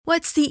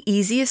What's the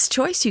easiest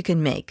choice you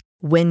can make?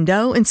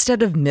 Window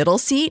instead of middle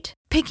seat?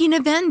 Picking a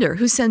vendor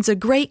who sends a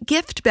great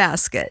gift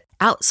basket?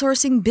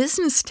 Outsourcing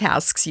business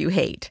tasks you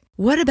hate?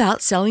 What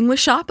about selling with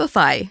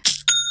Shopify?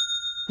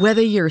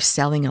 Whether you're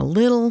selling a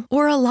little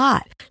or a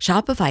lot,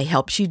 Shopify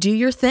helps you do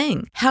your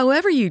thing,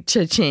 however you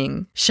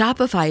cha-ching.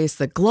 Shopify is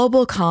the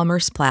global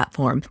commerce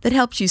platform that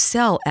helps you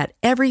sell at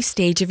every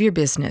stage of your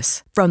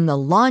business. From the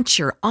launch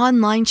your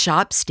online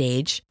shop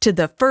stage to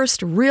the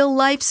first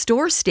real-life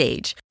store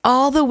stage,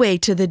 all the way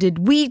to the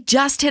did we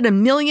just hit a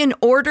million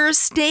orders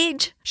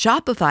stage.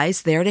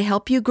 Shopify's there to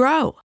help you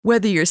grow.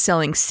 Whether you're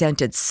selling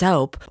scented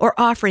soap or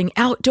offering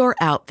outdoor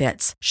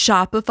outfits,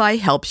 Shopify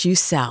helps you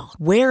sell.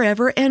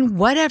 Wherever and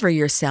whatever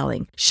you're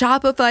selling,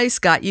 Shopify's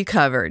got you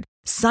covered.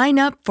 Sign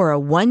up for a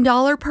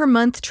 $1 per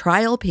month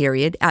trial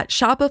period at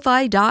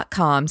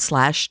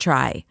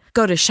shopify.com/try.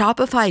 Go to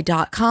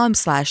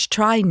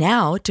shopify.com/try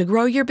now to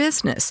grow your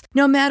business,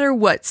 no matter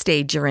what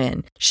stage you're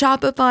in.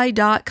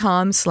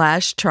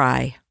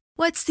 Shopify.com/try.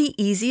 What's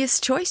the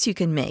easiest choice you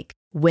can make?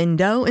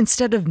 Window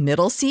instead of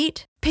middle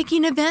seat?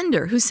 Picking a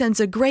vendor who sends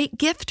a great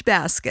gift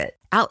basket?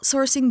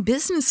 Outsourcing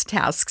business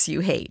tasks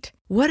you hate?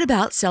 What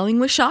about selling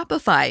with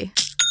Shopify?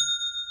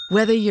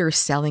 Whether you're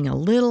selling a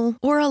little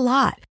or a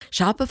lot,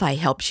 Shopify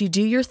helps you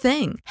do your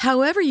thing,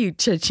 however you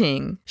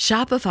cha-ching.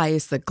 Shopify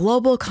is the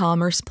global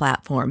commerce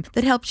platform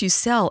that helps you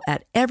sell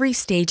at every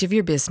stage of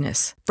your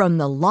business. From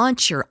the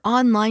launch your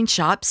online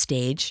shop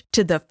stage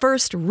to the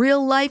first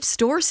real-life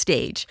store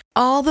stage,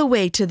 all the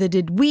way to the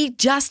did we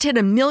just hit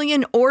a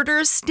million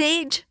orders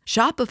stage.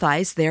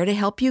 Shopify's there to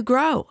help you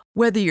grow.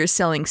 Whether you're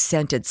selling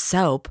scented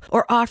soap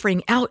or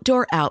offering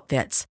outdoor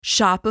outfits,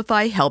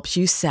 Shopify helps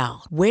you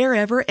sell.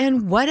 Wherever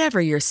and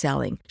whatever you're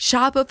selling,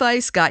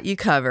 Shopify's got you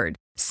covered.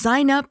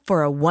 Sign up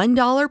for a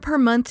 $1 per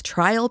month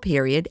trial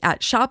period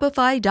at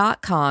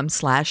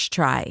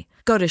shopify.com/try.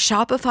 Go to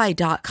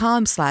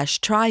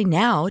shopify.com/try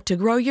now to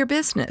grow your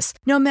business,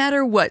 no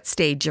matter what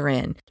stage you're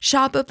in.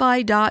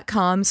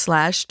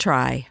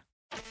 Shopify.com/try.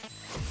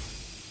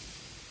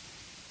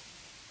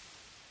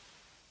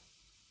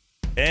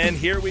 And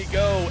here we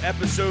go.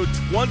 Episode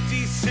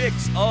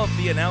 26 of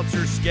the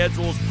Announcer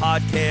Schedules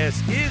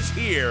podcast is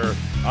here.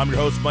 I'm your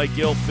host, Mike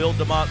Gill. Phil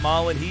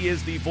DeMont-Mullen. He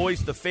is the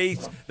voice, the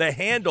face, the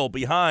handle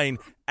behind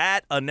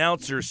at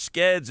Announcer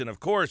Skeds. And, of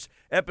course,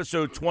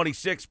 episode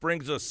 26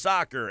 brings us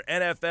soccer,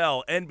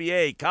 NFL,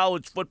 NBA,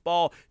 college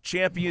football,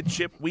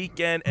 championship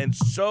weekend, and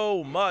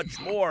so much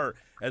more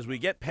as we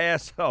get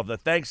past the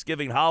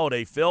Thanksgiving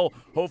holiday. Phil,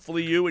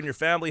 hopefully you and your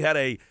family had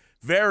a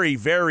very,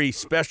 very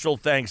special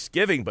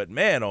Thanksgiving, but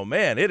man, oh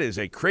man, it is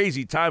a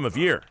crazy time of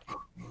year.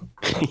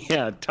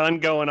 Yeah, a ton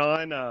going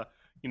on.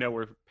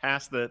 We're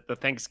past the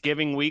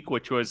Thanksgiving week,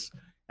 which was,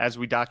 as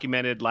we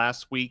documented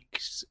last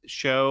week's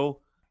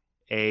show,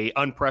 a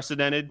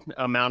unprecedented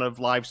amount of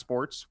live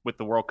sports with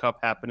the World Cup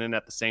happening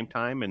at the same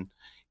time. And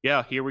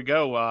yeah, here we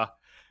go.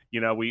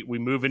 We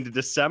move into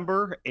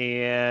December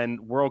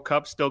and World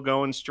Cup still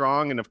going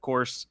strong. And of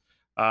course,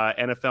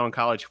 NFL and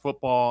college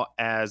football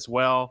as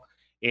well.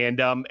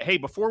 And, hey,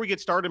 before we get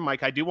started,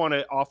 Mike, I do want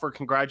to offer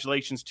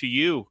congratulations to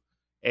you.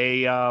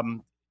 A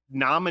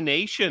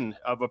nomination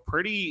of a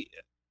pretty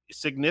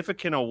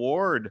significant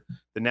award.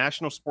 The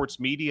National Sports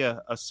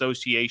Media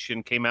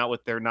Association came out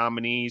with their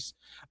nominees.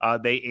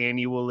 They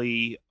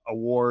annually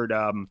award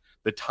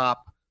the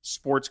top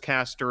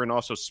sportscaster and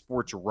also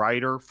sports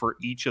writer for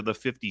each of the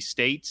 50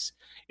 states,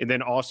 and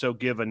then also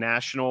give a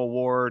national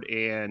award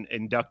and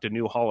induct a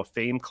new Hall of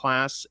Fame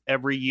class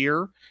every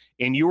year.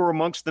 And you were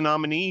amongst the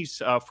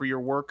nominees for your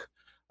work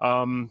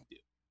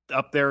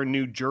up there in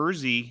New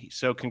Jersey.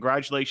 So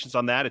congratulations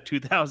on that, a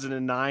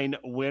 2009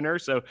 winner.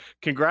 So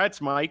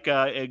congrats, Mike.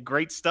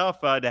 Great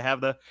stuff to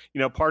have the,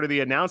 part of the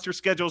Announcer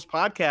Schedules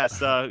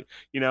podcast, a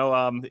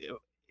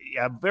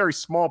very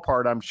small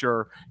part, I'm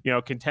sure,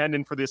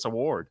 contending for this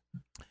award.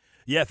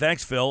 Yeah,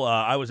 thanks, Phil.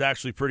 I was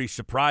actually pretty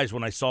surprised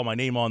when I saw my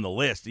name on the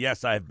list.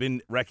 Yes, I have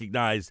been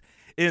recognized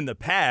in the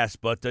past,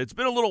 but it's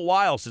been a little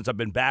while since I've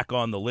been back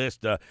on the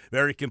list.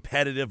 Very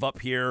competitive up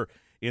here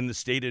in the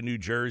state of New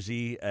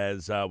Jersey,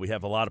 as we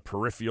have a lot of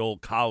peripheral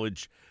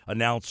college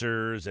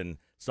announcers and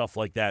stuff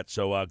like that.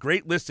 So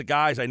great list of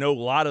guys. I know a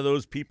lot of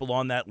those people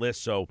on that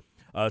list, so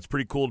it's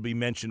pretty cool to be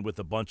mentioned with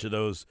a bunch of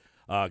those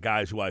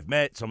guys who I've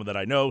met, some that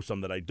I know,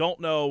 some that I don't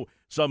know,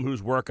 some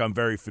whose work I'm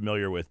very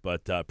familiar with,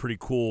 but pretty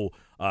cool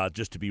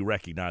just to be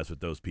recognized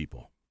with those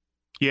people.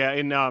 Yeah,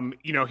 and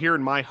here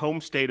in my home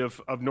state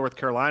of North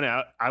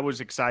Carolina, I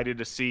was excited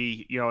to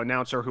see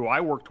announcer who I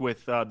worked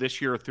with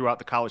this year throughout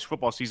the college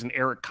football season,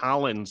 Eric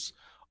Collins,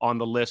 on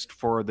the list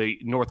for the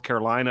North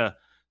Carolina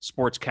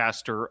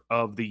Sportscaster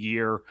of the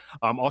Year.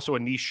 Also,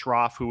 Anish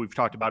Shroff, who we've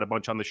talked about a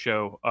bunch on the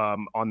show,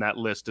 on that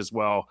list as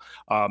well.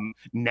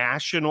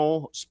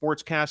 National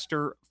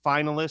Sportscaster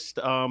finalist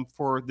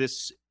for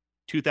this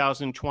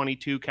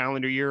 2022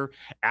 calendar year: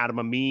 Adam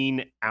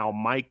Amin, Al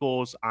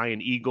Michaels,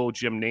 Ian Eagle,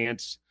 Jim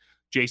Nance,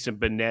 Jason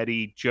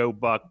Benetti, Joe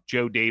Buck,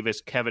 Joe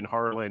Davis, Kevin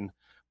Harlan,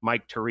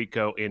 Mike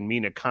Tirico and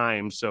Mina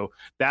Kimes. So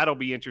that'll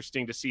be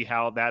interesting to see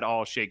how that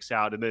all shakes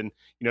out. And then,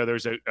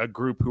 there's a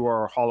group who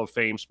are Hall of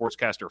Fame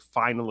sportscaster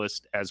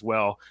finalists as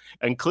well,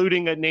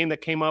 including a name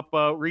that came up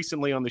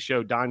recently on the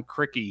show, Don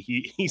Criqui.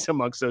 He's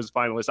amongst those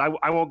finalists.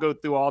 I won't go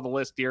through all the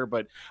list here,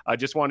 but I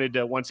just wanted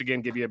to once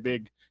again give you a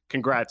big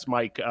congrats,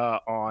 Mike,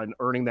 on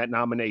earning that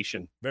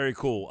nomination. Very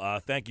cool.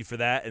 Thank you for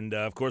that. And,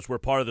 of course, we're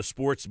part of the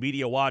Sports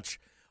Media Watch.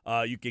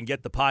 You can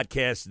get the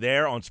podcast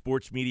there on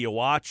Sports Media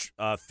Watch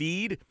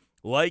feed.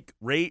 Like,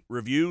 rate,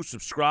 review,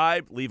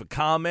 subscribe, leave a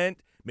comment.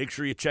 Make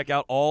sure you check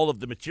out all of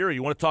the material.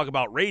 You want to talk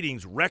about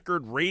ratings,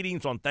 record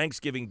ratings on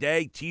Thanksgiving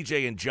Day.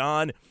 TJ and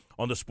John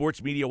on the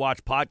Sports Media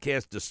Watch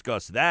podcast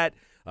discuss that.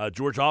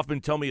 George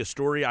Hoffman, Tell Me a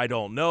Story I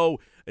Don't Know,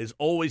 is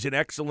always an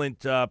excellent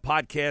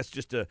podcast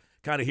just to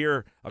kind of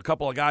hear a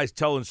couple of guys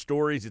telling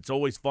stories. It's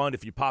always fun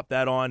if you pop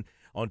that on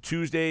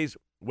Tuesdays.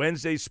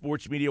 Wednesdays,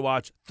 Sports Media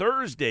Watch.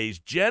 Thursdays,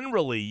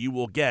 generally, you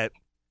will get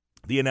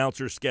the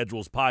Announcer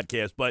Schedules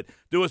podcast. But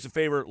do us a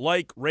favor,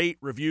 like, rate,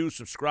 review,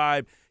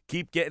 subscribe.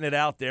 Keep getting it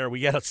out there.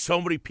 We got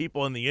so many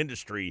people in the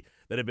industry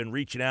that have been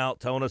reaching out,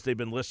 telling us they've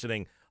been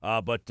listening.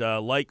 But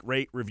like,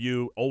 rate,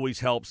 review always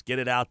helps. Get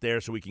it out there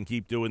so we can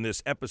keep doing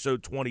this.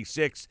 Episode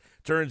 26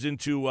 turns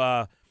into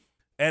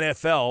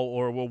NFL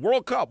or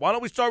World Cup. Why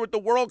don't we start with the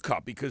World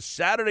Cup? Because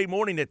Saturday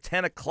morning at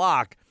 10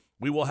 o'clock,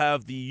 we will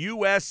have the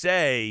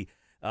USA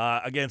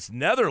against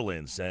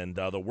Netherlands, and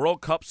the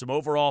World Cup. Some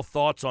overall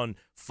thoughts on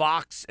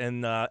Fox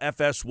and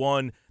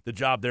FS1, the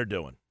job they're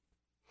doing.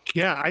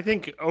 Yeah, I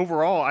think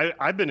overall,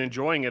 I've been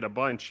enjoying it a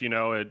bunch.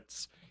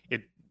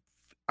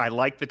 I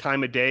like the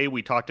time of day.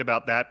 We talked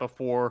about that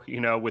before,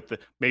 with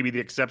maybe the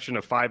exception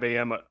of 5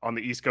 a.m. on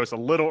the East Coast, a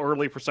little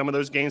early for some of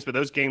those games, but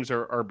those games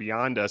are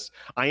beyond us.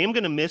 I am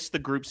going to miss the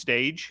group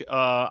stage.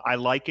 I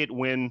like it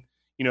when,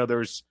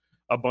 there's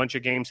a bunch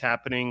of games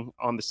happening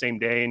on the same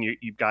day, and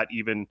you've got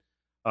even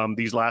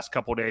these last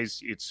couple of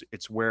days,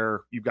 it's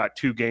where you've got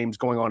two games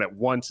going on at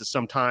once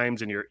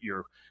sometimes, and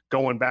you're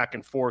going back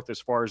and forth as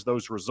far as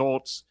those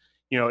results.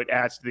 It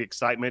adds to the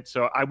excitement.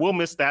 So I will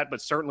miss that,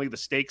 but certainly the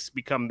stakes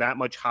become that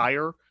much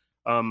higher,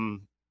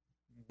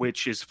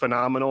 which is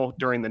phenomenal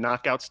during the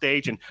knockout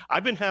stage. And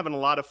I've been having a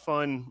lot of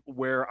fun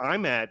where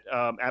I'm at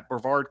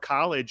Brevard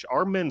College.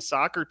 Our men's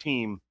soccer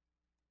team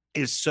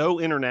is so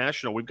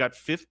international. We've got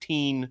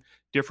 15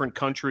 different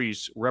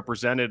countries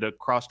represented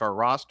across our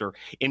roster,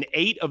 and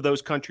 8 of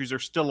those countries are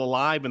still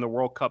alive in the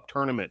World Cup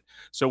tournament.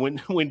 So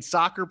when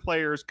soccer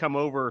players come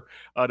over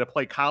to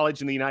play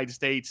college in the United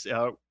States,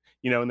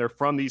 and they're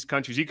from these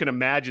countries, you can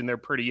imagine they're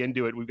pretty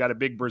into it. We've got a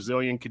big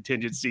Brazilian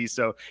contingency,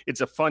 so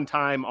it's a fun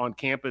time on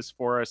campus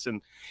for us.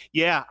 And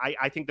yeah,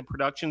 I think the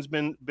production's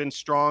been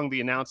strong.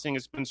 The announcing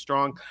has been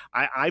strong.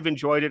 I've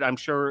enjoyed it. I'm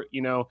sure,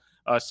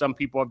 some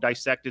people have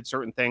dissected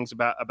certain things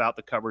about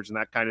the coverage and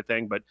that kind of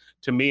thing. But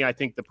to me, I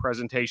think the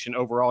presentation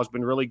overall has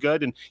been really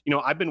good. And,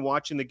 I've been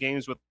watching the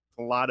games with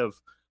a lot of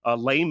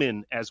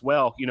laymen as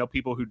well,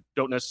 people who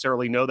don't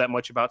necessarily know that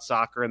much about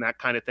soccer and that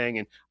kind of thing.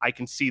 And I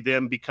can see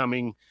them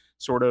becoming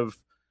sort of,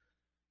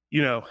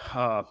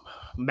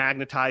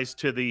 magnetized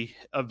to the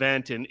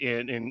event and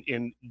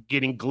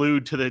getting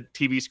glued to the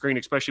TV screen,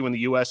 especially when the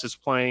U.S. is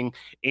playing,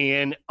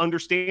 and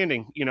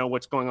understanding,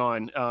 what's going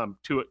on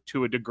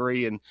to a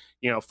degree. And,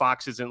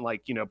 Fox isn't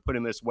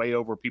putting this way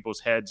over people's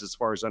heads as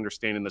far as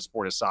understanding the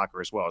sport of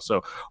soccer as well.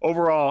 So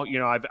overall,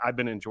 I've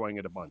been enjoying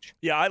it a bunch.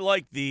 Yeah, I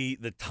like the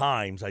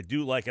times. I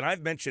do like, and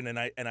I've mentioned, and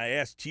I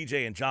asked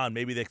TJ and John,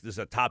 maybe this is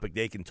a topic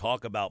they can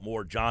talk about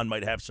more. John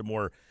might have some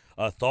more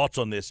thoughts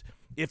on this.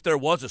 If there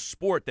was a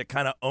sport that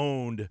kind of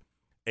owned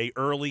a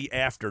early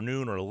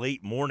afternoon or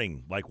late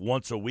morning, like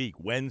once a week,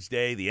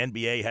 Wednesday, the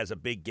NBA has a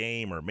big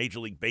game, or Major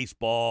League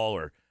Baseball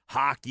or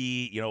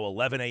hockey,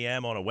 11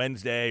 a.m. on a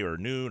Wednesday or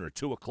noon or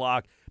 2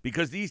 o'clock,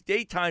 because these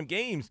daytime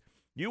games,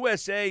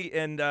 USA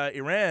and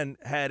Iran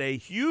had a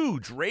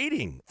huge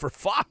rating for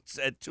Fox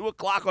at 2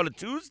 o'clock on a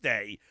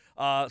Tuesday.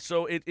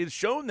 So it is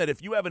shown that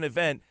if you have an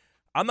event,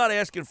 I'm not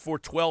asking for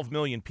 12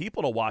 million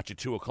people to watch at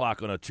 2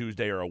 o'clock on a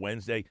Tuesday or a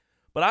Wednesday,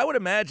 but I would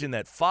imagine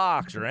that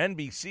Fox or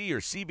NBC or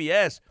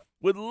CBS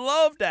would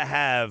love to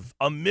have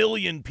 1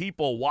 million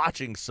people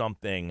watching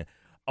something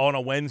on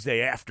a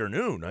Wednesday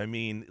afternoon. I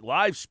mean,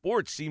 live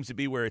sports seems to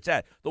be where it's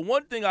at. The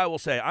one thing I will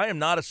say, I am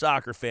not a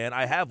soccer fan.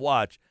 I have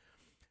watched.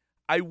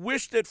 I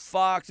wish that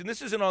Fox, and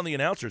this isn't on the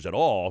announcers at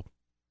all,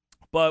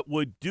 but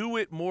would do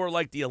it more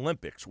like the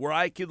Olympics, where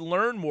I could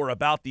learn more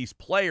about these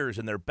players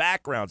and their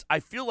backgrounds. I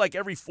feel like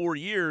every 4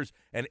 years,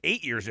 and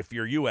 8 years if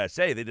you're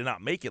USA, they did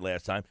not make it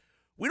last time,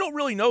 we don't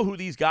really know who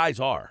these guys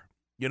are.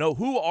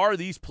 Who are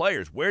these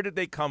players? Where did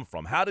they come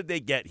from? How did they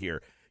get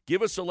here?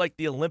 Give us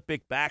the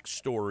Olympic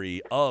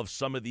backstory of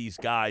some of these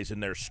guys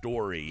and their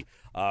story.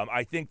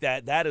 I think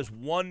that is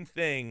one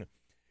thing.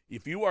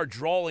 If you are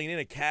drawing in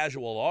a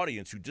casual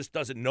audience who just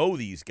doesn't know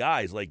these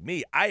guys like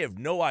me, I have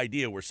no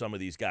idea where some of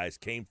these guys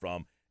came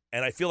from,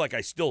 and I feel like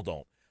I still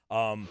don't.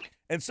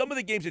 And some of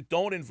the games that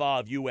don't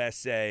involve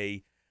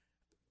USA,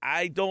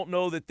 I don't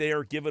know that they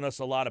are giving us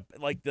a lot of,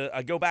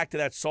 I go back to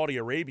that Saudi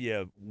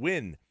Arabia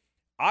win.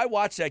 I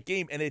watched that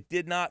game, and it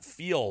did not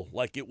feel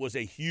like it was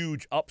a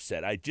huge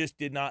upset. I just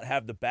did not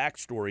have the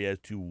backstory as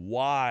to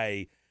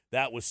why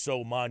that was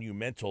so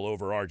monumental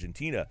over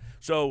Argentina.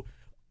 So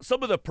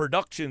some of the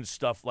production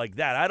stuff like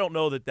that, I don't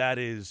know that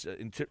is,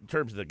 in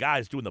terms of the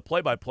guys doing the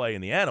play-by-play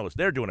and the analysts,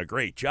 they're doing a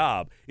great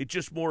job. It's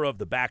just more of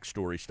the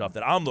backstory stuff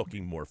that I'm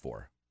looking more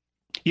for.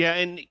 Yeah,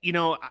 and,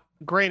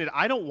 granted,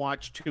 I don't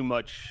watch too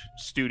much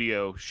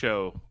studio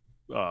show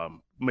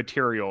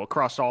material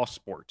across all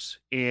sports.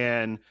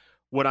 And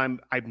what I'm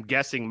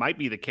guessing might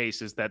be the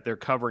case is that they're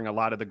covering a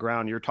lot of the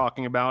ground you're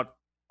talking about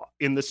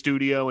in the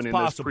studio and in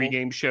those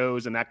pregame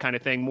shows and that kind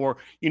of thing. More,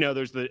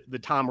 there's the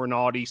Tom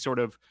Rinaldi sort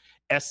of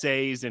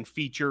essays and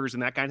features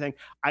and that kind of thing.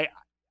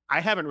 I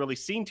haven't really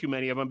seen too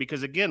many of them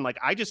because, again, like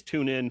I just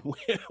tune in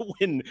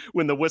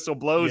when the whistle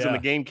blows and the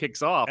game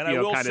kicks off. And I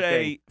will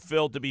say,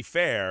 Phil, to be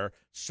fair,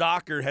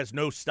 soccer has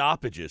no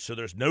stoppages, so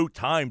there's no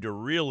time to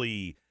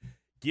really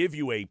give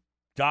you a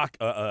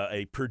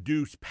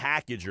produced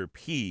package or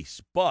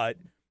piece. But,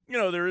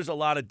 there is a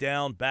lot of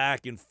down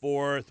back and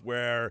forth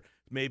where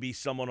maybe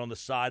someone on the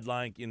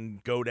sideline can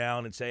go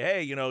down and say,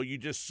 hey, you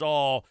just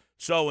saw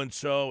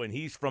so-and-so, and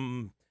he's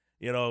from –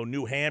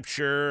 New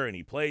Hampshire, and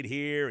he played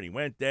here, and he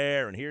went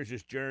there, and here's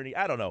his journey.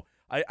 I don't know.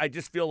 I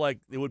just feel like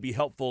it would be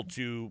helpful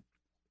to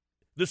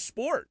the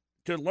sport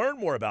to learn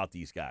more about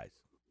these guys.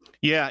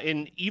 Yeah,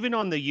 and even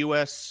on the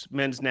U.S.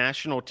 men's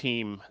national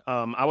team,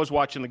 I was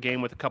watching the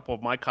game with a couple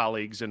of my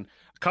colleagues, and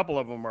a couple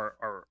of them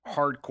are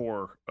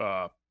hardcore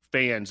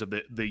fans of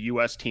the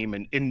U.S. team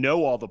and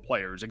know all the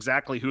players,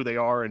 exactly who they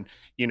are and,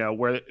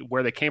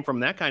 where they came from,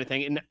 that kind of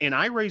thing. And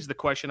I raised the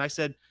question, I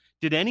said,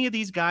 did any of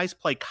these guys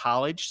play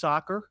college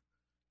soccer?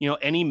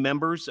 Any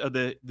members of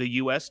the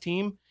U.S.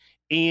 team,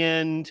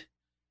 and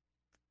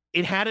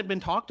it hadn't been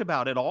talked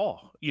about at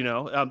all.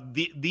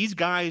 These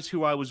guys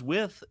who I was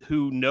with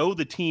who know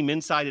the team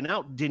inside and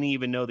out didn't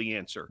even know the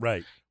answer.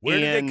 Right. Where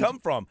did they come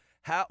from?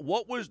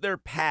 What was their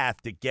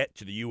path to get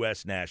to the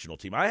U.S. national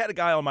team? I had a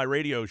guy on my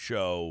radio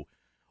show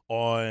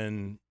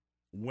on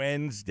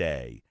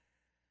Wednesday,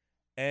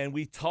 and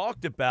we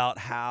talked about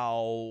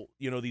how,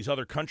 these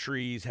other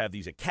countries have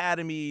these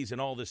academies and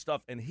all this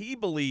stuff. And he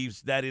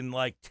believes that in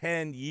like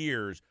 10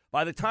 years,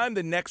 by the time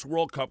the next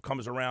World Cup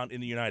comes around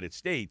in the United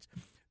States,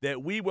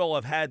 that we will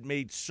have had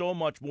made so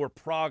much more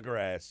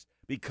progress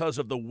because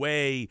of the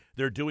way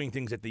they're doing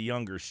things at the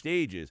younger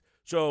stages.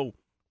 So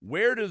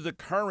where do the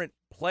current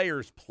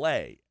players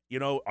play?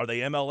 Are they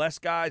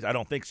MLS guys? I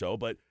don't think so.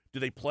 But do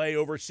they play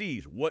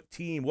overseas? What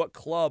team, what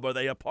club are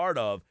they a part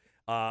of?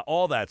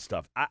 All that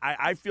stuff.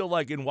 I feel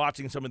like in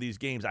watching some of these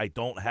games, I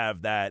don't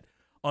have that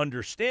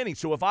understanding.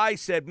 So if I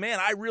said, man,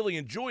 I really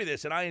enjoy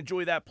this and I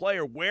enjoy that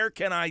player, where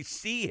can I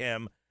see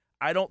him?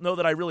 I don't know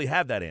that I really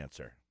have that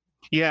answer.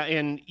 Yeah,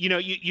 and,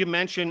 you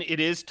mentioned it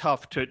is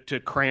tough to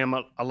cram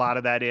a lot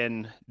of that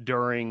in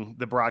during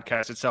the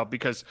broadcast itself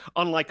because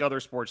unlike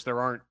other sports, there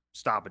aren't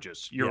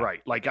stoppages. You're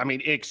right. Like, I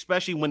mean,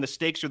 especially when the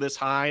stakes are this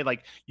high,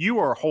 like you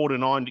are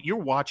holding on, you're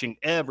watching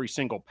every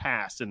single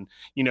pass and,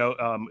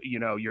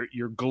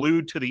 you're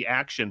glued to the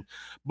action.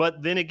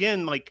 But then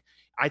again, like,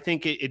 I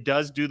think it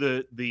does do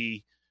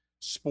the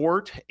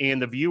sport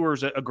and the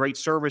viewers a great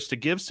service to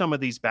give some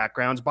of these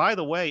backgrounds. By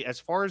the way, as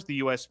far as the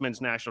U.S.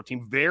 men's national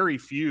team, very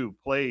few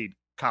played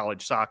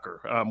college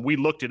soccer. We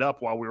looked it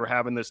up while we were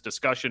having this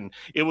discussion.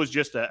 It was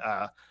just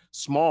a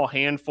small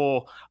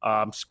handful,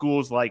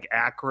 schools like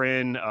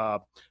Akron,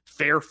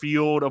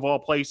 Fairfield of all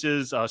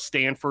places,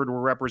 Stanford were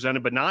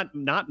represented, but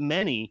not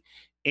many.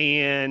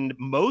 And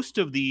most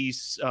of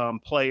these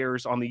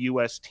players on the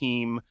U.S.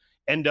 team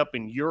end up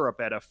in Europe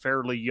at a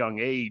fairly young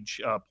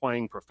age,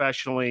 playing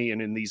professionally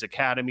and in these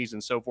academies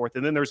and so forth.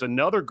 And then there's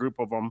another group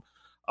of them,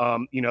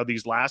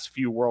 these last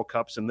few World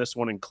Cups and this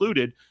one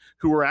included,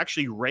 who were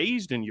actually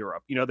raised in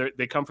Europe.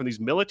 They come from these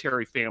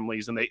military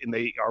families and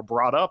they are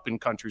brought up in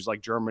countries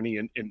like Germany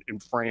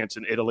and France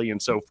and Italy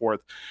and so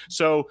forth.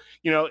 So,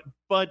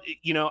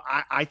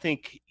 I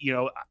think,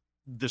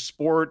 the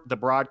sport, the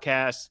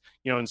broadcast,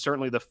 and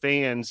certainly the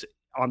fans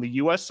on the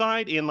U.S.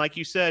 side. And like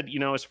you said,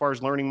 as far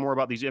as learning more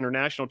about these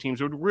international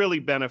teams would really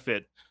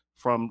benefit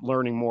from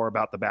learning more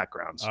about the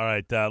backgrounds. All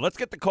right, let's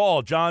get the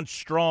call. John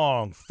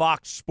Strong,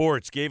 Fox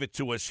Sports, gave it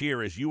to us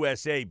here as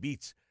USA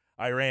beats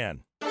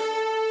Iran.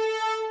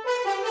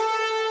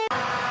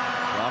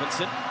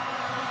 Robinson,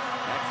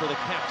 back for the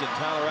captain,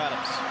 Tyler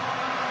Adams.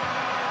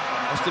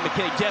 Weston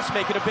McKennie, Des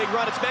making a big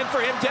run. It's meant for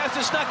him. Des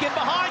is snuck in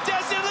behind.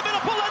 Des into the middle.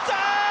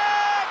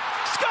 Pulisic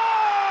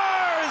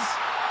scores!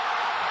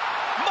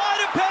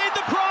 Might have paid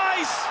the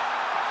price,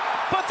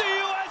 but the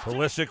U.S.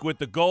 Pulisic with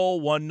the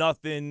goal,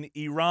 1-0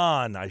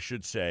 Iran, I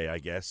should say, I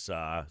guess.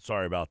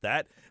 Sorry about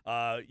that.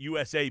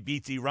 USA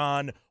beats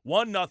Iran,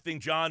 1-0.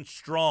 John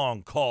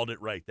Strong called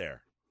it right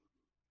there.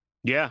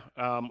 Yeah,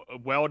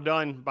 well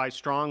done by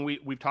Strong.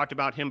 We've talked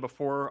about him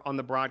before on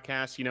the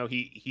broadcast.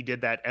 He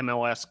did that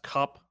MLS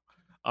Cup,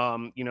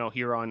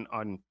 here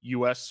on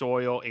U.S.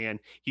 soil, and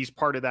he's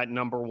part of that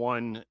number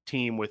one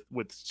team with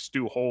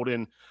Stu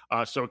Holden.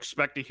 So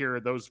expect to hear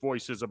those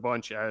voices a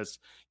bunch as,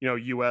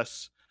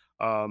 U.S.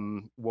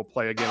 will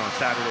play again on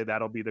Saturday.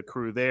 That'll be the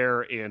crew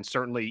there. And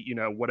certainly,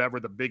 whatever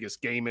the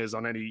biggest game is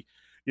on any,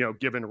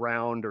 given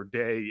round or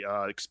day,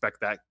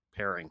 expect that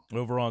pairing.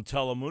 Over on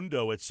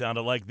Telemundo, it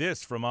sounded like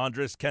this from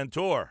Andres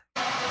Cantor.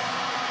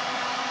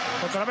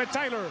 Otra vez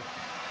Tyler.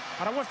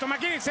 Para Weston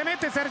McKinney. Se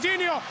mete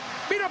Serginho.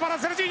 Vino para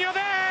Serginho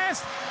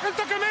Dest. El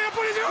toque medio.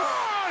 Pulisic.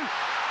 ¡Gol!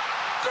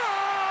 ¡Gol!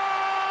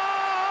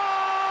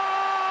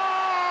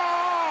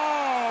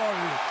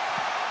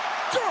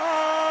 ¡Gol!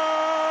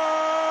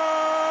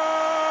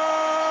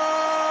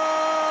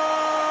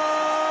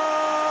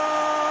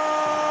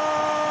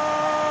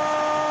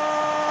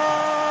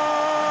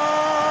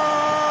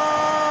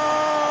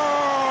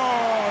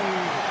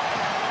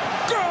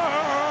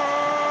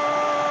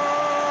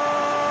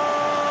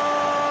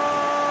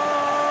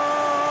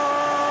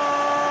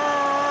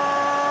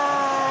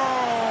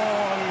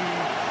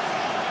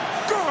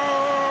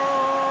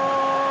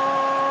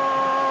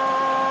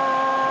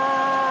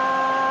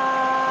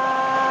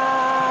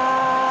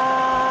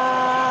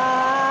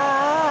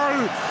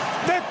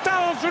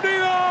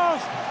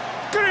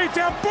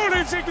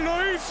 Pulisic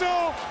lo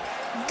hizo,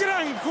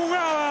 gran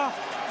jugada,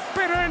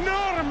 pero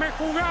enorme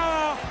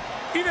jugada,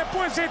 y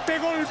después este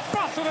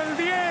golpazo del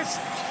 10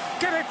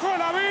 que dejó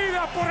la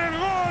vida por el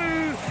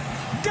gol.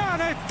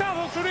 Gana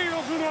Estados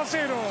Unidos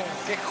 1-0.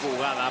 Qué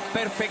jugada,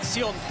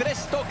 perfección,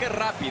 3 toques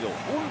rápido,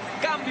 un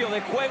cambio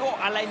de juego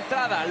a la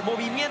entrada, al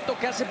movimiento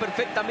que hace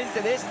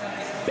perfectamente Dest.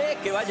 Ve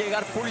que va a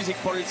llegar Pulisic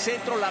por el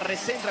centro, la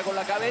recentra con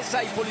la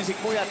cabeza y Pulisic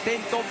muy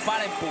atento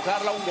para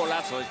empujarla, un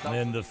golazo.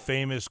 And the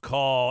famous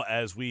call,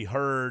 as we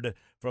heard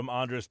from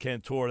Andres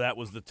Cantor, that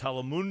was the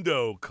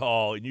Telemundo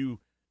call. And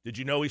did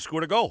you know he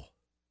scored a goal?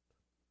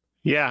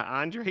 Yeah,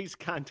 Andres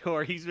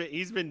Cantor, he's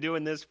been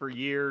doing this for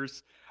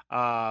years.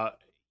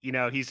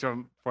 He's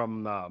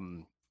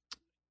from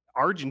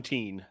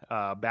Argentine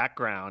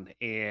background,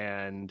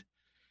 and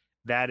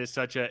that is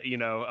such a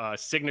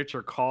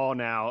signature call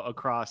now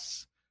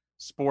across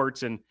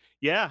sports. And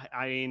yeah,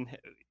 I mean,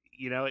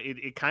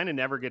 it kind of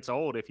never gets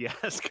old, if you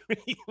ask me.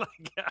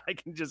 Like, I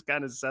can just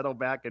kind of settle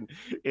back and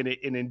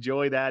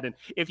enjoy that. And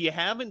if you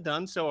haven't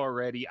done so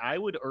already, I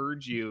would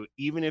urge you,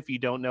 even if you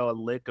don't know a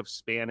lick of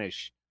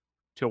Spanish,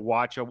 to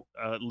watch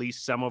at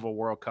least some of a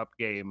World Cup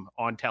game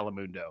on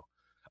Telemundo.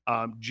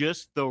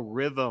 Just the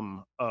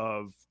rhythm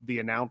of the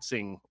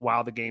announcing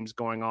while the game's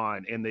going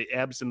on, and the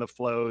ebbs and the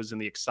flows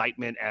and the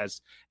excitement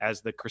as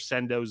the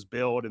crescendos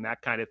build and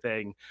that kind of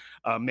thing,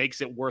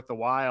 makes it worth a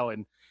while.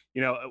 And,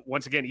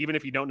 once again, even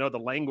if you don't know the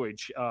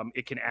language,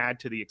 it can add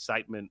to the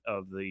excitement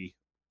of the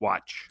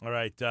watch. All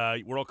right.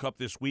 World Cup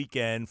this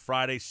weekend,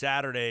 Friday,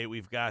 Saturday,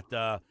 we've got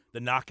the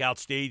knockout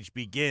stage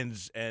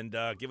begins, and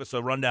give us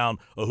a rundown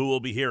of who we'll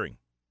be hearing.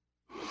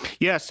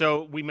 Yeah.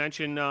 So we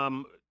mentioned,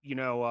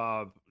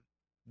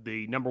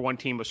 the number one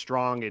team was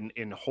strong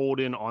in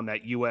Holden on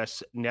that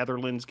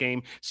U.S.-Netherlands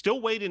game.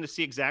 Still waiting to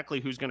see exactly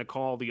who's going to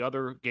call the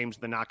other games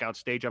in the knockout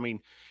stage. I mean,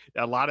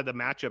 a lot of the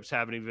matchups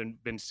haven't even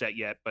been set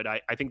yet, but I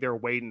think they're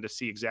waiting to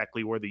see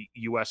exactly where the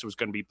U.S. was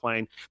going to be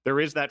playing.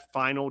 There is that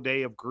final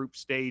day of group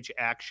stage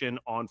action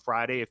on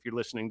Friday, if you're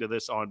listening to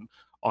this on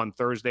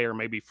Thursday or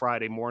maybe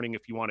Friday morning,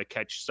 if you want to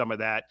catch some of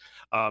that.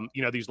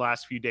 These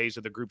last few days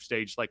of the group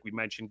stage, like we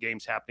mentioned,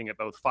 games happening at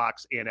both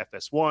Fox and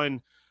FS1.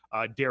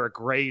 Derek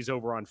Ray's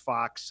over on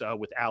Fox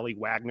with Ali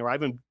Wagner.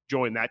 I've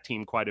enjoyed that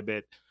team quite a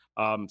bit.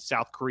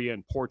 South Korea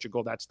and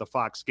Portugal, that's the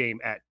Fox game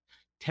at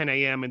 10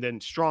 a.m. And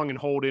then Strong and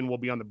Holden will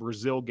be on the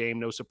Brazil game.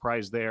 No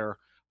surprise there,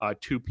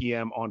 2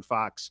 p.m. on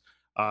Fox.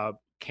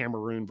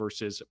 Cameroon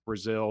versus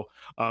Brazil.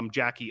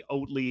 Jackie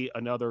Oatley,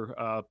 another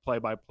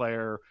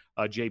play-by-player,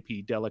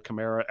 JP Della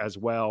Camara as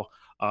well.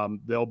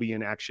 They'll be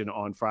in action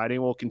on Friday.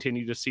 We'll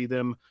continue to see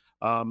them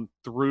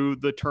through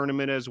the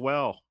tournament as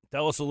well.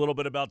 Tell us a little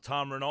bit about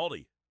Tom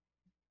Rinaldi.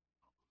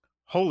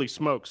 Holy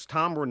smokes,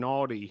 Tom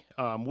Rinaldi.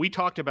 We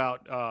talked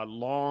about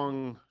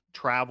long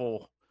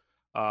travel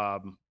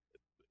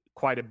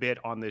quite a bit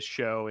on this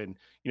show, and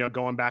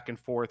going back and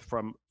forth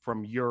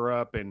from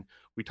Europe, and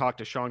we talked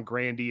to Sean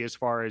Grandy as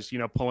far as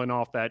pulling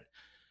off that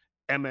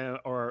MMA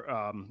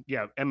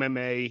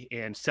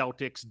and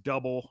Celtics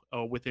double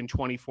within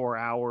 24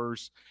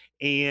 hours,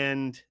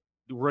 and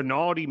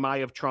Rinaldi might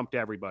have trumped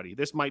everybody.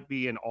 This might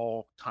be an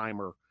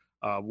all-timer.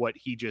 What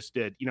he just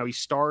did.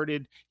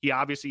 He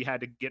obviously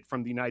had to get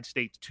from the United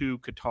States to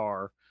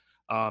Qatar.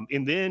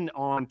 And then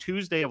on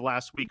Tuesday of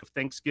last week of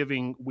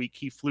Thanksgiving week,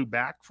 he flew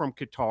back from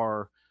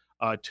Qatar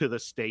to the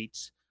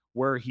States,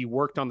 where he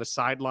worked on the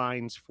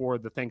sidelines for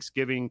the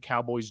Thanksgiving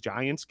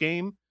Cowboys-Giants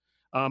game.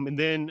 And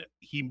then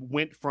he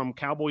went from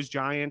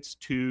Cowboys-Giants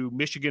to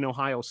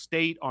Michigan-Ohio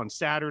State on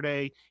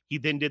Saturday. He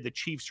then did the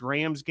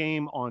Chiefs-Rams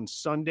game on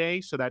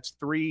Sunday. So that's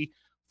 3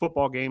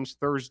 football games,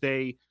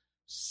 Thursday,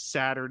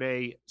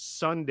 Saturday,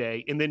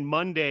 Sunday, and then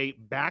Monday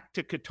back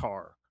to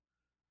Qatar.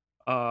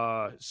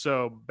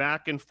 So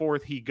back and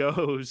forth he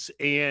goes,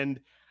 and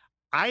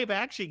I've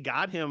actually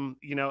got him,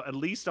 at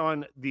least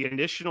on the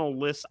initial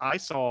list I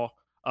saw,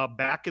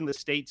 back in the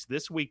States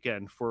this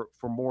weekend for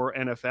more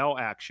NFL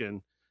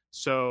action.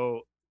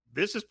 So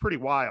this is pretty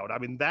wild. I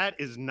mean, that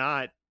is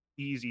not,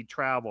 easy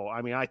travel.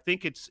 I mean, I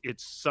think it's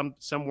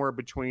somewhere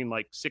between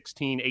like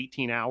 16,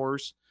 18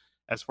 hours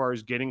as far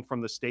as getting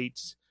from the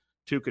States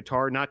to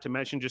Qatar, not to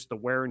mention just the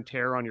wear and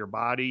tear on your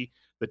body,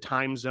 the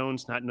time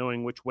zones, not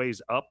knowing which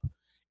way's up.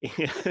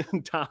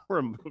 And Tom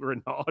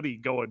Rinaldi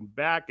going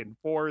back and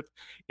forth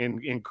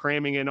and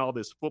cramming in all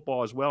this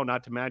football as well,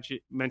 not to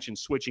mention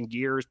switching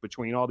gears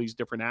between all these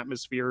different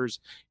atmospheres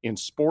in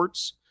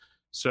sports.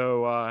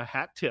 So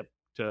hat tip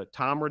to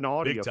Tom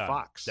Rinaldi of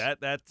Fox. That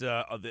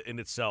in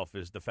itself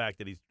is the fact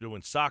that he's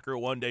doing soccer,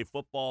 one-day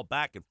football,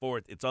 back and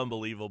forth. It's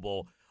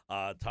unbelievable,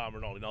 Tom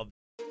Rinaldi. Now,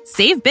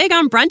 save big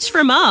on brunch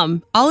for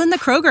mom, all in the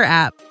Kroger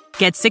app.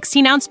 Get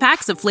 16-ounce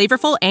packs of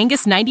flavorful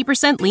Angus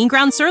 90% lean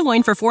ground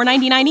sirloin for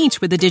 $4.99 each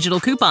with a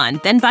digital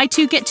coupon. Then buy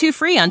 2, get 2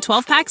 free on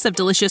 12 packs of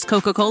delicious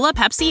Coca-Cola,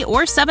 Pepsi,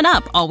 or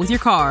 7-Up, all with your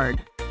card.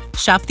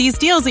 Shop these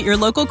deals at your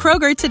local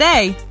Kroger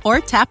today, or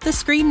tap the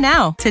screen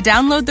now to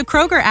download the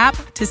Kroger app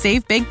to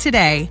save big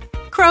today.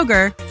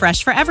 Kroger,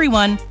 fresh for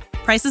everyone.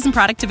 Prices and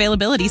product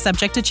availability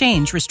subject to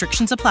change.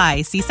 Restrictions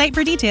apply. See site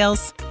for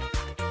details.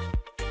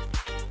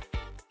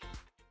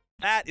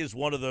 That is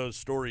one of those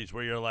stories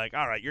where you're like,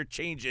 all right, you're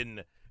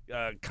changing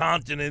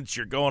continents,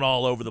 you're going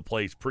all over the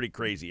place. Pretty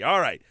crazy.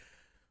 All right,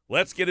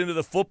 let's get into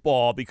the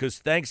football because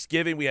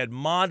Thanksgiving we had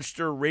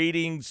monster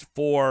ratings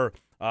for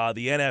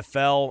the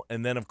NFL,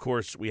 and then, of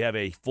course, we have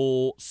a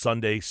full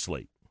Sunday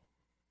slate.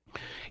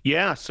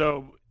 Yeah,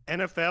 so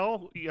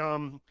NFL,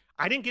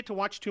 I didn't get to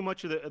watch too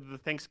much of the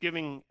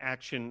Thanksgiving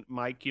action,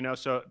 Mike,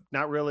 so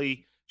not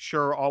really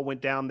sure all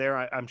went down there.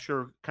 I'm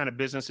sure kind of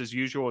business as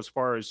usual as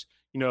far as,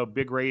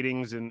 big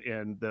ratings and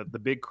the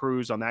big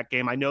crews on that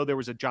game. I know there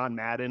was a John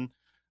Madden,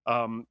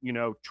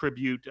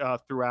 tribute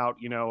throughout,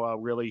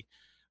 really.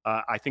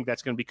 I think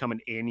that's going to become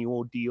an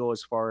annual deal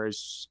as far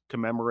as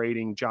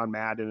commemorating John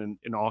Madden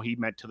and all he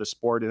meant to the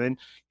sport. And then,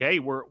 hey,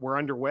 we're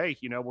underway.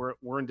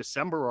 We're in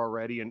December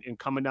already and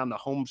coming down the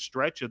home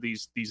stretch of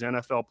these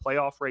NFL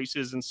playoff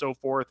races and so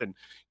forth. And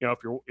if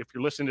you're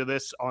listening to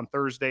this on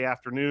Thursday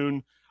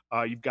afternoon,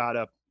 you've got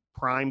a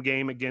prime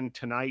game again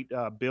tonight,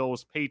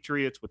 Bills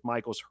Patriots with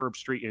Michaels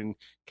Herbstreit and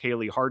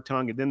Kaylee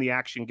Hartung, and then the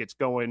action gets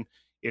going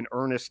in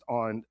earnest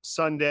on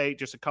Sunday.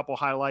 Just a couple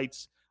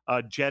highlights.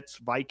 Jets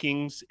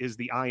Vikings is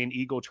the Iron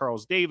Eagle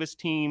Charles Davis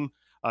team.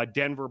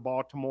 Denver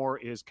Baltimore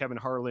is Kevin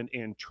Harlan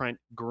and Trent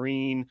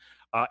Green.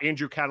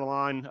 Andrew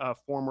Catalan,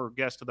 former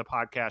guest of the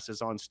podcast,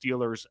 is on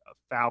Steelers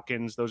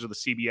Falcons. Those are the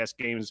CBS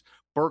games.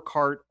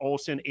 Burkhart,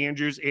 Olsen,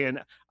 Andrews, and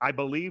I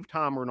believe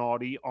Tom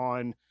Rinaldi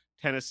on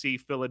Tennessee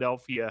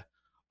Philadelphia.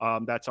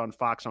 That's on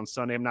Fox on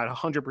Sunday. I'm not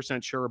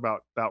 100% sure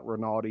about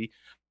Rinaldi.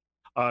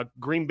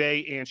 Green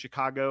Bay and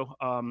Chicago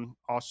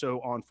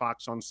also on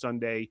Fox on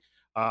Sunday.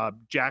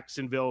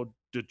 Jacksonville,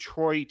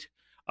 Detroit,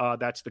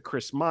 that's the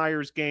Chris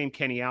Myers game.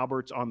 Kenny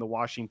Alberts on the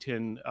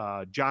Washington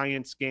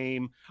Giants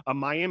game.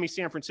 Miami,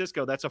 San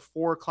Francisco, that's a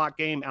 4:00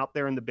 game out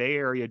there in the Bay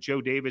Area. Joe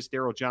Davis,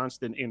 Daryl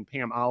Johnston, and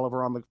Pam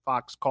Oliver on the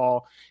Fox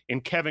call.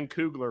 And Kevin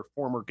Kugler,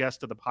 former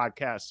guest of the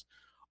podcast,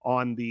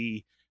 on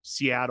the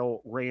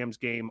Seattle Rams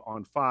game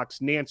on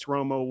Fox. Nance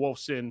Romo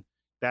Wolfson,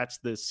 that's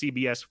the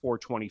CBS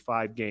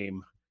 425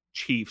 game.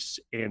 Chiefs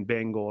and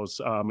Bengals,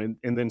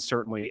 and then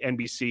certainly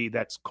NBC,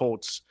 that's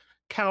Colts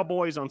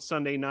Cowboys on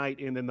Sunday night,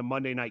 and then the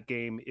Monday night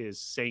game is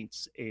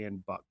Saints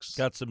and Bucks.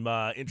 Got some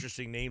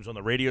interesting names on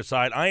the radio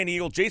side. Iron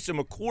Eagle, Jason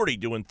McCourty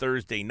doing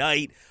Thursday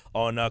night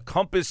on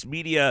Compass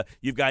Media.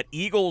 You've got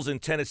Eagles in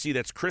Tennessee.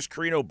 That's Chris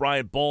Carino,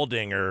 Brian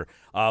Baldinger.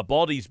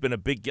 Baldy's been a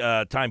big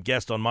time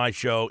guest on my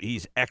show.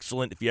 He's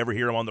excellent. If you ever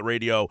hear him on the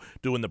radio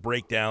doing the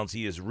breakdowns,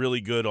 he is really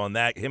good on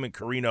that. Him and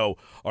Carino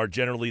are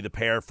generally the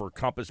pair for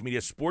Compass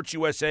Media. Sports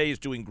USA is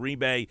doing Green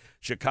Bay,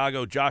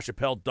 Chicago. Josh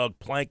Appel, Doug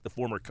Plank, the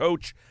former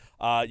coach.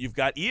 You've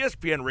got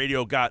ESPN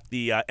Radio, got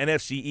the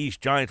NFC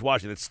East Giants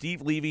watching. That's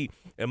Steve Levy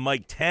and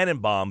Mike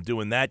Tannenbaum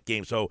doing that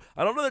game. So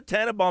I don't know that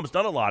Tannenbaum's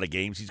done a lot of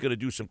games. He's going to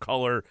do some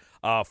color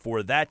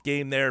for that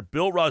game there.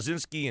 Bill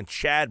Rosinski and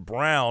Chad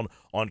Brown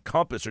on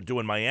Compass are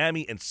doing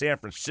Miami and San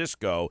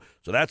Francisco.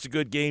 So that's a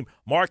good game.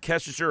 Mark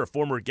Hesser, a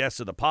former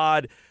guest of the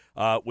pod,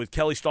 with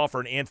Kelly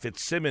Stauffer and Ann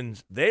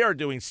Fitzsimmons. They are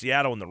doing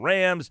Seattle and the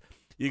Rams.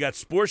 You got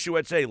Sports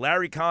USA,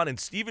 Larry Kahn and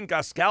Steven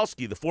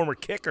Gostkowski, the former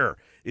kicker,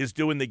 is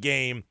doing the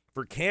game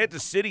for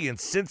Kansas City and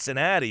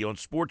Cincinnati on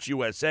Sports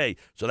USA.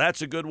 So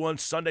that's a good one.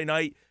 Sunday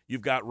night,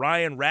 you've got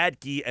Ryan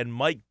Radke and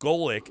Mike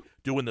Golick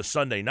doing the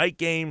Sunday night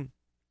game.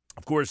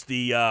 Of course,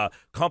 the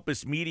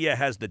Compass Media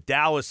has the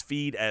Dallas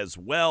feed as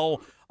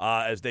well,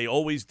 as they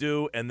always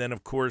do. And then,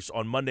 of course,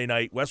 on Monday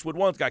night, Westwood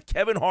One's got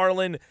Kevin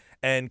Harlan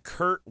and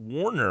Kurt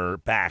Warner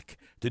back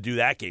to do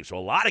that game. So a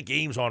lot of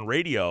games on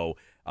radio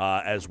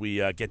as we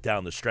get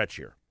down the stretch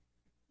here.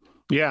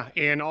 Yeah,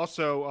 and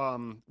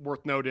also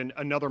worth noting,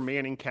 another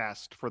Manning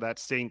cast for that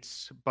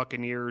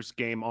Saints-Buccaneers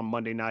game on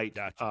Monday night.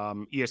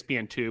 Gotcha.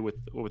 ESPN2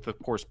 with of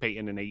course,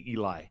 Peyton and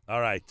Eli.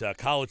 All right,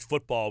 college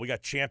football. We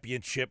got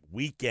championship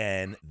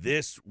weekend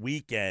this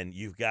weekend.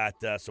 You've got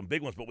some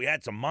big ones, but we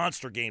had some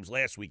monster games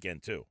last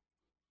weekend too.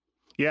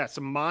 Yeah,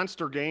 some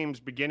monster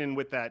games beginning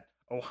with that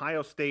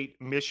Ohio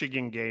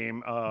State-Michigan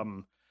game.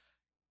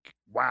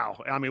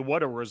 Wow. I mean,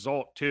 what a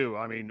result, too.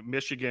 I mean,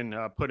 Michigan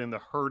put in the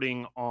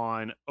hurting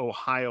on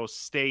Ohio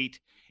State,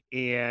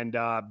 and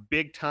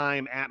big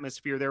time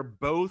atmosphere there.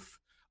 Both,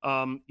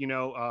 big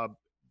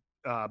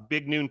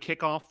noon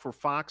kickoff for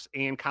Fox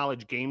and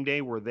College Game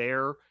Day were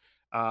there.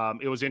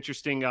 It was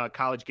interesting.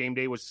 College Game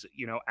Day was,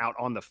 out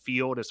on the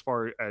field as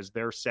far as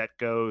their set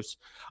goes.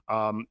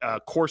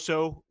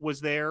 Corso was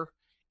there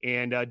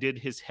and did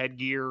his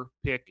headgear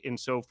pick and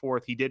so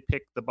forth. He did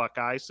pick the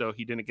Buckeyes, so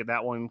he didn't get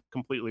that one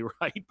completely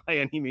right by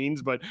any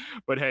means. But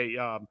hey,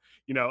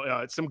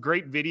 some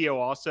great video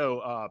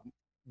also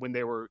when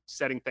they were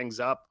setting things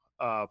up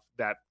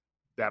that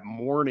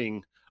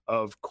morning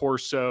of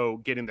Corso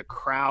getting the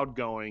crowd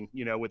going,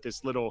 with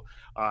this little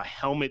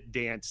helmet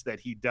dance that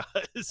he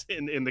does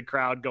in the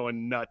crowd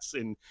going nuts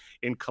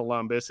in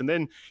Columbus. And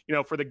then,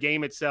 for the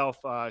game itself,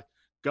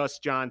 Gus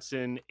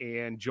Johnson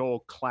and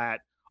Joel Klatt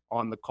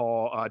on the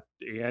call.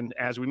 And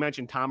as we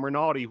mentioned, Tom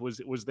Rinaldi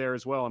was there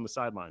as well on the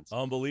sidelines.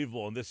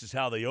 Unbelievable. And this is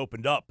how they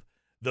opened up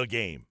the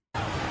game.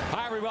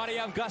 Hi, everybody.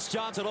 I'm Gus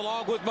Johnson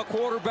along with my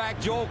quarterback,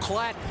 Joel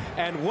Klatt,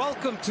 and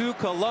welcome to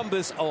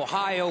Columbus,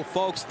 Ohio,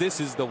 folks. This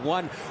is the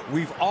one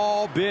we've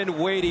all been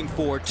waiting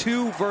for,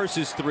 2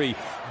 versus 3.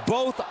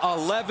 Both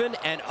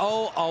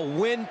 11-0. A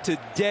win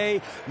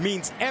today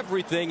means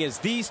everything as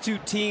these two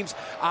teams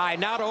eye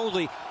not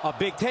only a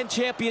Big Ten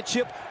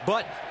championship,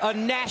 but a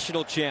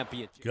national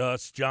championship.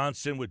 Gus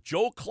Johnson with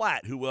Joel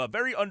Klatt, who a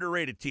very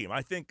underrated team.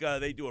 I think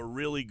they do a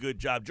really good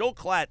job. Joel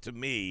Klatt, to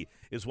me,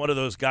 is one of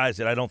those guys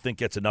that I don't think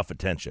gets enough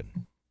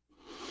attention.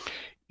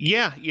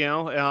 Yeah,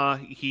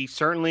 he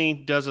certainly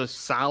does a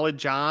solid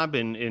job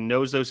and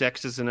knows those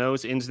X's and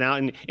O's, ins and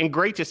outs. And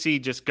great to see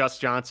just Gus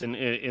Johnson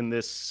in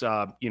this,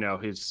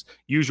 his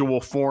usual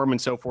form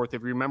and so forth.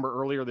 If you remember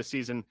earlier this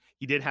season,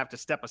 he did have to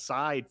step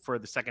aside for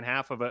the second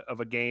half of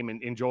a game,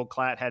 and Joel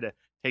Klatt had to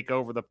take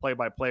over the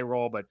play-by-play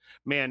role. But,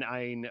 man,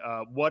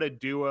 what a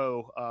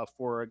duo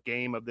for a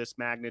game of this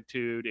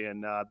magnitude,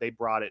 and they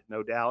brought it,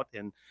 no doubt.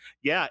 And,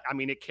 yeah,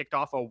 it kicked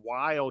off a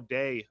wild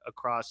day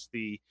across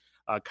the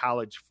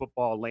college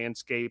football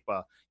landscape.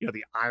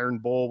 The Iron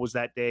Bowl was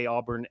that day,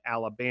 Auburn,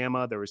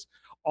 Alabama. There was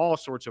all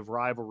sorts of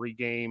rivalry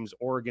games,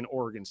 Oregon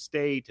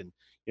State, and,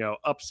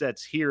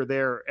 upsets here,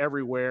 there,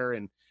 everywhere.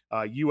 And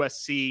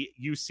USC,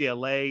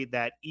 UCLA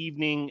that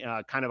evening,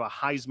 kind of a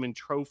Heisman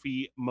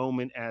Trophy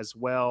moment as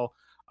well.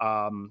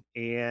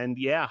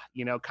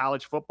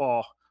 College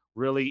football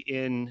really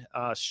in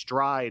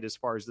stride as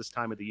far as this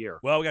time of the year.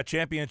 Well, we got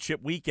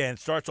championship weekend.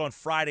 Starts on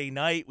Friday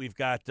night. We've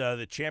got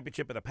the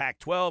championship of the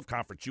Pac-12,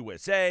 Conference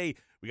USA.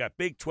 We got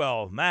Big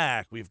 12,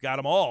 MAC. We've got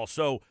them all.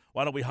 So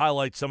why don't we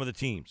highlight some of the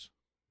teams?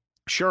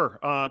 Sure.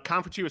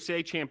 Conference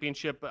USA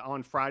Championship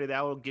on Friday.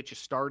 That will get you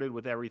started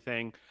with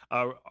everything.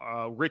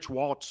 Rich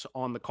Waltz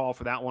on the call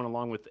for that one,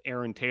 along with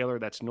Aaron Taylor.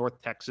 That's North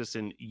Texas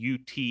and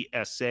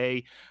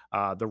UTSA.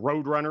 The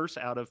Roadrunners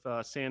out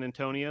of San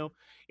Antonio.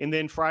 And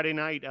then Friday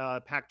night,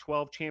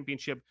 Pac-12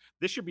 Championship.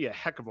 This should be a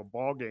heck of a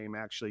ball game,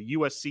 actually.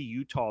 USC,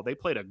 Utah. They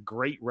played a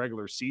great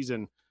regular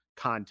season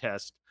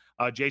contest.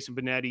 Jason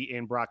Benetti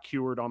and Brock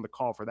Heward on the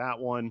call for that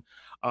one.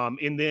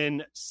 And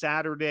then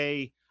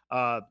Saturday,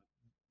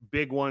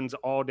 big ones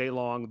all day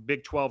long.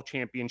 Big 12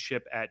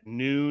 Championship at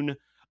noon.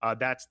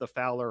 That's the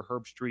Fowler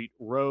Herb Street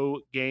Row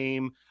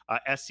game.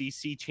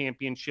 SEC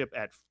Championship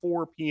at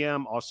 4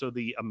 p.m. Also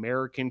the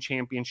American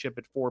Championship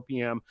at 4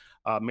 p.m.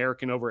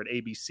 American over at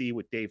ABC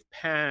with Dave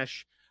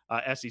Pasch.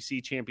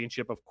 SEC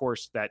Championship, of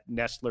course, that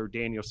Nestler,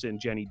 Danielson,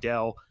 Jenny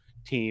Dell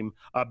team.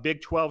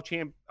 Big 12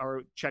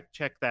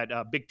 check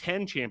that Big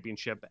 10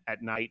 Championship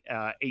at night,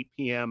 8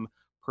 p.m.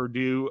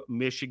 Purdue,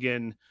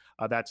 Michigan.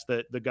 That's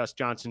the Gus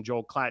Johnson,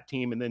 Joel Klatt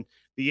team. And then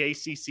the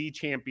ACC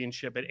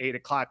Championship at 8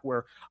 o'clock,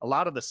 where a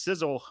lot of the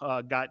sizzle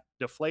got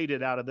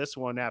deflated out of this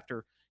one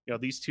after,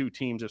 these two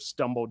teams have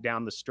stumbled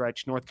down the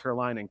stretch. North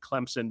Carolina and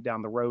Clemson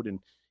down the road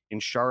in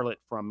Charlotte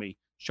from me.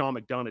 Sean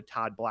McDonough,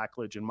 Todd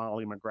Blackledge, and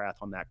Molly McGrath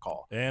on that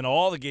call. And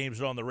all the games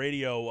are on the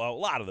radio, a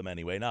lot of them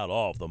anyway, not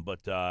all of them,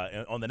 but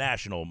on the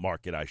national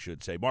market, I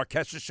should say. Mark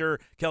Kestecher,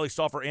 Kelly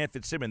Stauffer, and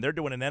Fitzsimmons, they're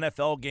doing an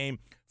NFL game.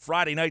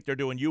 Friday night, they're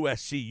doing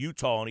USC,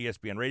 Utah on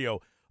ESPN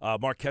Radio.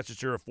 Mark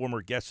Kestecher, a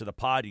former guest of the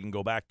pod. You can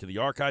go back to the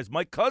archives.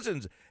 Mike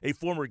Cousins, a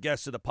former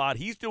guest of the pod.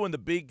 He's doing the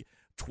Big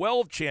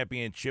 12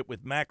 Championship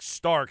with Max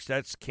Starks.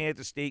 That's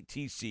Kansas State,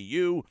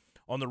 TCU.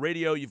 On the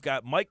radio, you've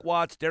got Mike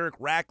Watts, Derek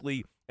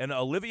Rackley, and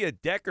Olivia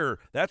Decker.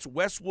 That's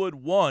Westwood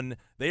 1.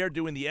 They are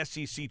doing the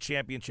SEC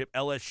Championship,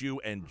 LSU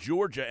and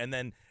Georgia. And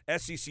then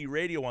SEC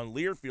Radio on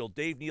Learfield.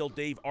 Dave Neal,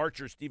 Dave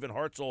Archer, Stephen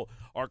Hartzell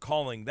are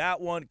calling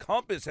that one.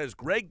 Compass has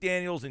Greg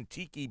Daniels and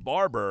Tiki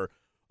Barber.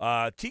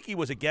 Tiki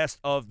was a guest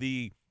of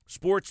the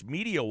Sports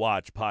Media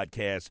Watch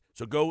podcast,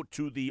 so go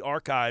to the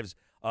archives.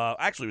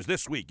 Actually, it was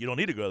this week. You don't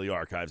need to go to the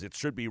archives. It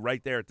should be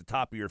right there at the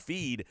top of your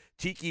feed.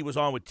 Tiki was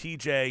on with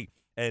TJ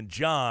and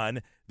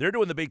John. They're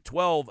doing the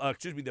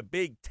the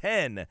Big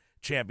 10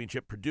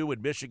 Championship, Purdue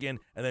and Michigan.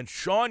 And then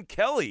Sean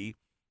Kelly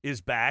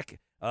is back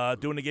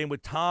doing a game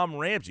with Tom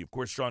Ramsey. Of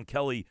course, Sean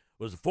Kelly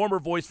was a former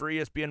voice for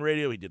ESPN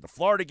Radio. He did the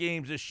Florida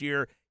games this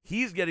year.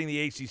 He's getting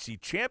the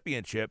ACC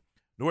Championship.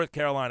 North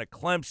Carolina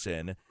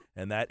Clemson,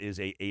 and that is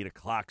a 8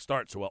 o'clock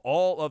start. So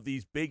all of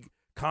these big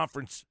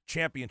conference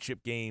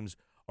championship games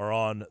are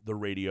on the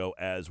radio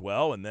as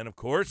well. And then, of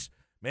course,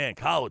 man,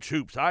 college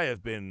hoops. I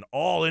have been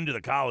all into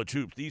the college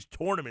hoops. These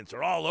tournaments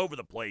are all over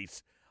the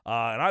place,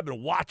 and I've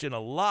been watching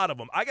a lot of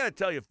them. I got to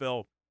tell you,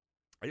 Phil,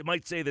 I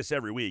might say this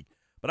every week,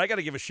 but I got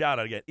to give a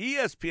shout-out again.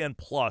 ESPN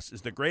Plus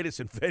is the greatest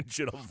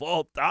invention of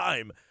all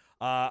time.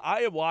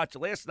 I have watched,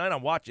 last night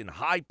I'm watching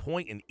High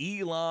Point and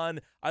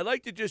Elon. I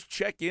like to just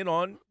check in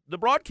on the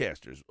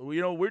broadcasters. You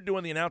know, we're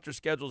doing the Announcer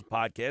Schedules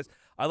podcast.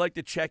 I like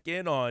to check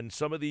in on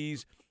some of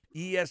these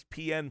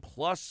ESPN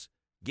Plus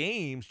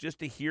games just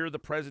to hear the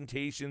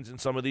presentations and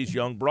some of these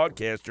young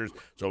broadcasters.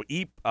 So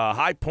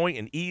High Point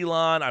and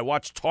Elon. I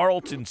watched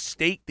Tarleton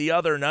State the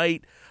other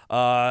night.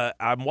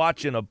 I'm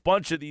watching a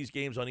bunch of these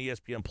games on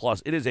ESPN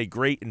Plus. It is a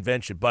great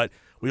invention, but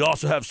we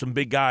also have some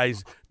big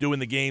guys doing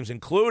the games,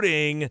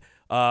 including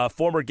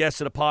former guests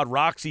of the pod,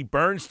 Roxy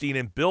Bernstein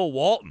and Bill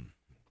Walton.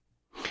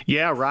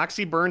 Yeah,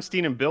 Roxy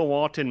Bernstein and Bill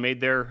Walton made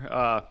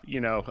their,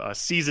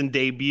 season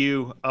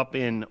debut up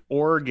in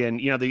Oregon.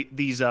 You know,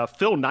 these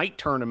Phil Knight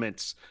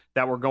tournaments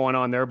that were going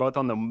on there, both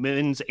on the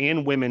men's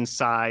and women's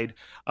side,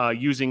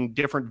 using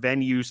different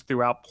venues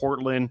throughout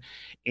Portland.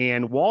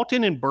 And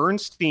Walton and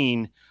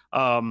Bernstein,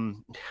 I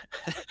mean,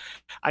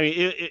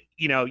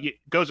 it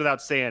goes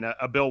without saying,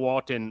 a Bill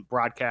Walton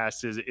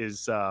broadcast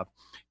is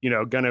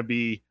going to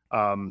be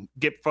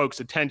get folks'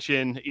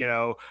 attention,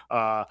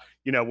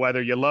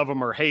 whether you love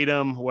them or hate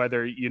them,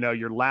 whether,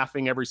 you're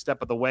laughing every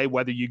step of the way,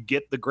 whether you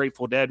get the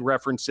Grateful Dead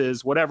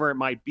references, whatever it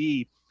might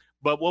be.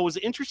 But what was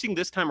interesting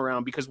this time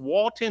around, because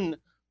Walton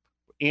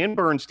and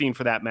Bernstein,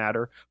 for that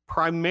matter,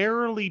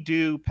 primarily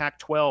do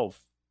Pac-12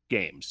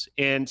 games.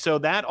 And so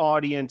that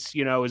audience,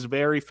 is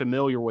very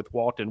familiar with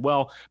Walton.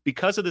 Well,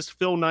 because of this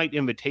Phil Knight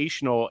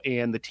Invitational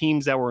and the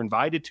teams that were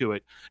invited to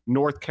it,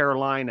 North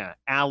Carolina,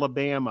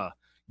 Alabama,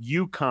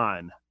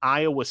 UConn,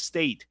 Iowa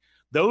State,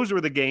 those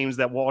were the games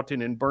that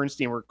Walton and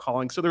Bernstein were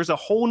calling. So there's a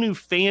whole new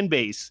fan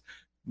base,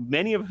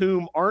 many of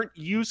whom aren't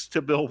used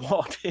to Bill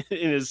Walton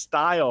in his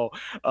style,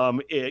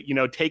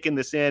 taking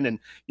this in. And,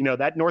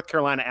 that North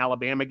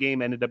Carolina-Alabama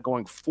game ended up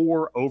going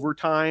 4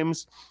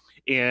 overtimes.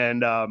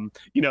 And,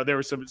 there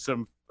were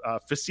some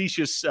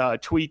facetious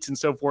tweets and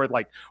so forth,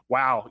 like,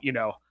 wow,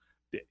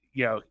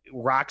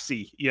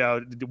 Roxy,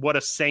 what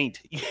a saint,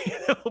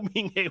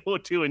 being able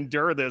to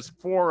endure this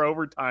 4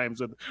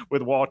 overtimes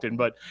with Walton.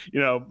 But,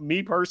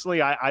 me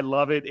personally, I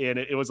love it. And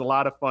it was a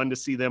lot of fun to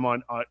see them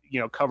on,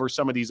 cover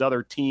some of these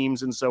other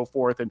teams and so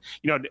forth. And,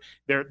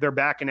 they're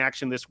back in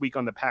action this week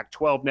on the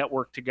Pac-12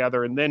 network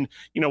together. And then,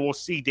 we'll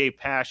see Dave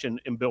Pasch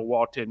and Bill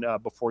Walton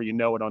before you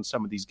know it on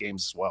some of these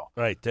games as well.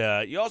 Right.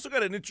 You also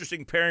got an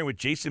interesting pairing with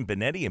Jason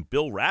Benetti and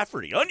Bill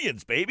Raftery.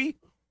 Onions, baby.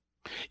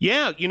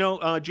 Yeah,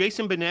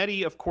 Jason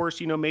Benetti, of course,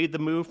 made the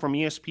move from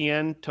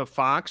ESPN to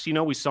Fox.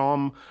 We saw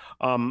him,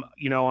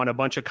 on a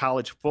bunch of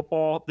college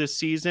football this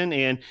season,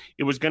 and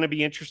it was going to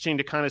be interesting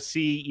to kind of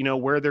see,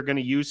 where they're going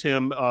to use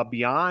him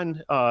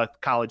beyond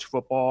college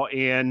football.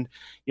 And,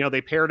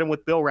 they paired him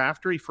with Bill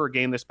Raftery for a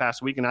game this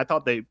past week, and I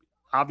thought they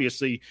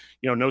obviously,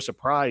 no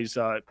surprise,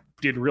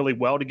 did really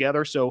well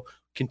together. So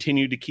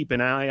continue to keep an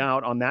eye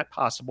out on that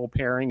possible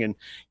pairing. And,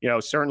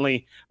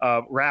 certainly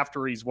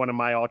Raftery is one of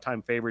my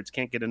all-time favorites.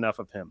 Can't get enough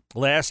of him.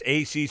 Last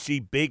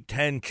ACC Big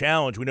Ten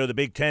challenge. We know the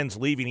Big Ten's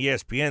leaving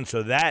ESPN,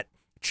 so that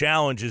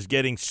challenge is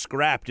getting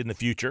scrapped in the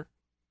future.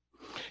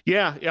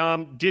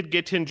 Yeah, did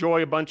get to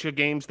enjoy a bunch of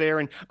games there.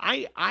 And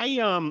I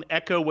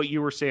echo what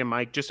you were saying,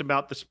 Mike, just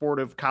about the sport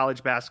of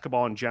college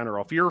basketball in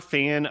general. If you're a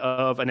fan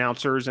of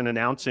announcers and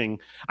announcing,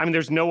 I mean,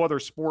 there's no other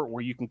sport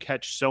where you can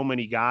catch so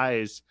many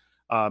guys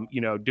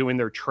doing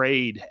their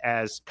trade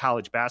as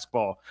college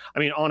basketball. I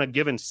mean, on a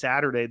given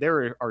Saturday,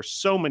 there are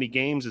so many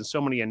games and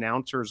so many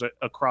announcers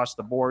across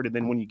the board. And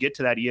then when you get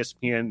to that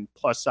ESPN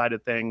Plus side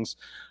of things,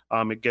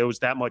 it goes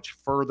that much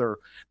further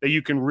that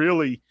you can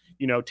really,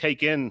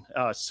 take in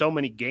so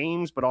many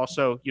games, but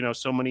also,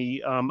 so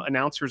many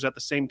announcers at the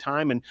same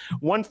time. And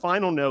one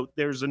final note,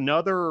 there's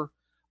another,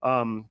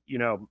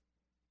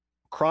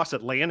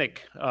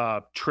 cross-Atlantic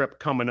trip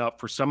coming up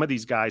for some of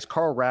these guys.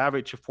 Carl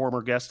Ravitch, a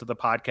former guest of the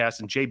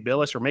podcast, and Jay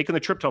Billis are making the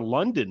trip to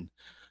London.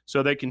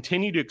 So they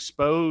continue to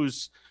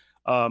expose,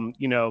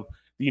 the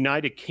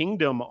United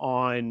Kingdom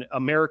on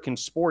American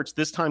sports,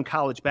 this time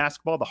college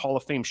basketball, the Hall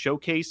of Fame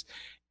Showcase.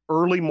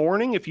 Early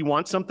morning, if you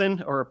want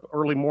something, or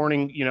early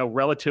morning,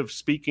 relative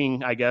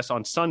speaking, I guess,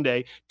 on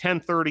Sunday,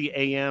 10:30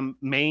 a.m.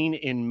 Maine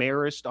in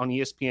Marist on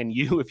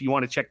ESPNU, if you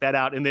want to check that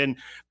out. And then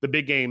the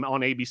big game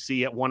on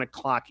ABC at 1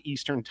 o'clock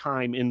Eastern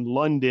time in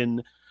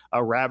London.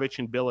 Ravitch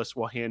and Billis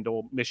will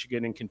handle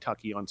Michigan and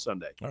Kentucky on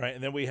Sunday. All right,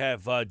 and then we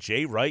have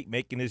Jay Wright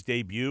making his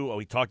debut.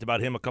 We talked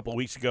about him a couple of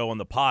weeks ago on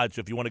the pod,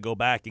 so if you want to go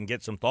back and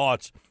get some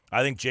thoughts,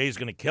 I think Jay's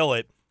going to kill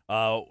it.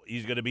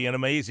 He's going to be an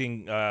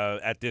amazing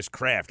at this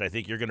craft. I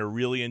think you're going to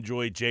really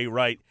enjoy Jay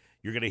Wright.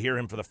 You're going to hear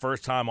him for the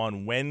first time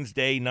on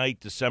Wednesday night,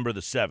 December the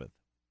 7th.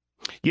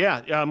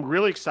 Yeah, I'm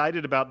really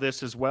excited about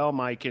this as well,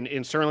 Mike.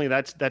 And certainly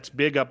that's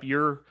big up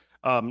your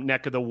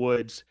neck of the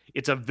woods.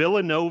 It's a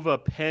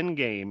Villanova-Penn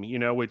game,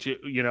 which,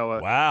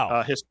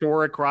 a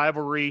historic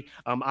rivalry.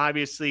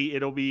 Obviously,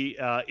 it'll be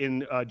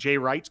in Jay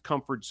Wright's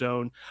comfort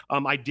zone.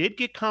 I did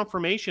get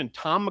confirmation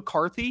Tom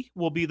McCarthy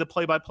will be the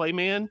play-by-play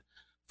man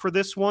for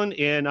this one,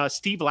 and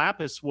Steve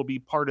Lapis will be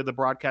part of the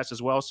broadcast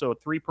as well. So a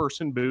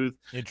 3-person booth.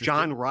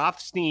 John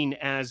Rothstein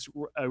as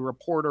a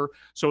reporter.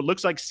 So it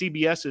looks like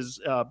CBS is,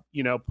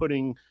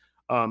 putting,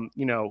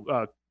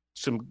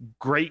 some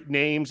great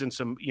names and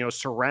some,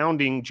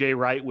 surrounding Jay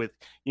Wright with,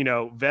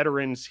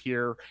 veterans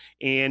here.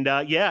 And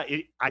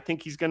I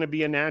think he's going to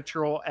be a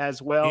natural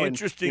as well.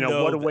 Interesting, and,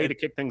 though, what a way to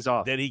kick things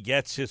off. That he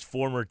gets his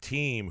former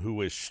team,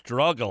 who is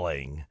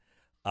struggling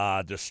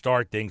to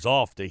start things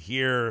off, to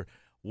hear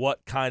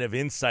what kind of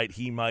insight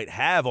he might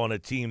have on a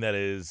team that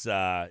is,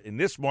 in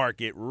this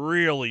market,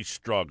 really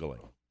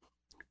struggling.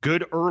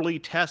 Good early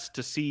test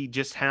to see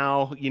just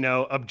how,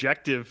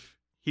 objective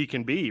he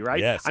can be, right?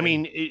 Yes. I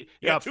mean,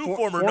 two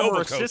former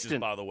Nova coaches,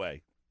 by the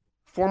way.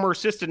 Former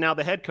assistant, now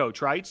the head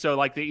coach, right? So,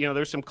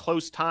 there's some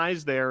close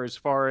ties there as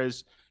far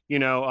as,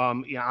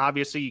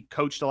 obviously he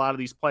coached a lot of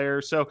these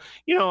players. So,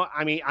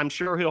 I'm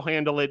sure he'll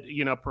handle it,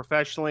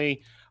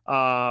 professionally.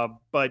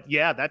 But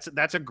yeah,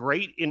 that's a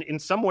great, in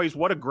some ways,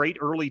 what a great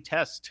early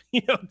test,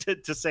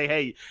 to say,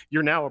 hey,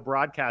 you're now a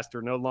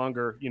broadcaster, no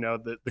longer,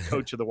 the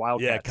coach of the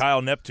Wildcats. Yeah,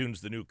 Kyle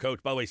Neptune's the new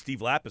coach. By the way,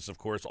 Steve Lapis, of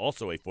course,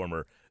 also a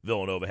former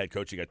Villanova head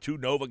coach. You got 2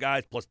 Nova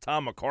guys plus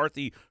Tom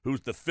McCarthy,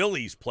 who's the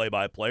Phillies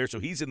play-by-player, so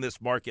he's in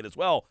this market as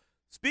well.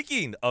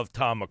 Speaking of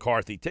Tom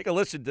McCarthy, take a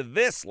listen to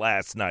this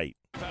last night.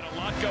 We've had a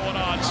lot going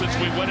on since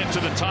we went into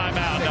the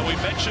timeout. Now, we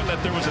mentioned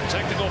that there was a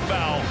technical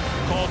foul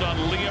called on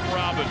Liam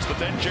Robbins, but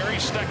then Jerry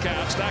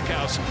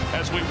Stackhouse,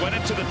 as we went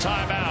into the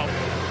timeout,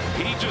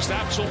 he just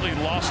absolutely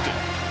lost it.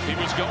 He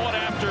was going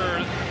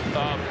after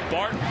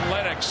Barton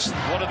Lennox,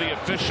 one of the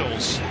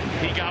officials.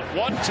 He got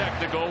one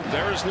technical.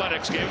 There's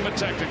Lennox, gave him a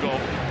technical,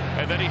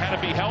 and then he had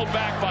to be held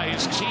back by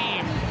his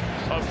team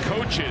of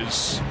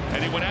coaches,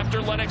 and he went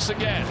after Lennox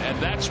again,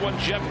 and that's when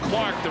Jeff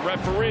Clark, the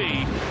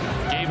referee,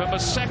 gave him a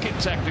second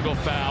technical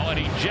foul and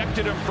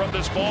ejected him from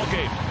this ball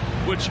game,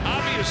 which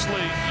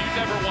obviously you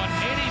never want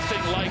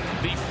anything like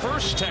the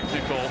first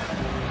technical,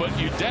 but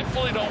you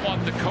definitely don't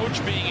want the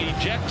coach being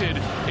ejected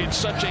in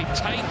such a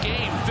tight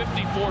game,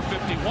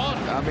 54-51.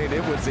 I mean,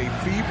 it was a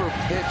fever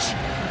pitch,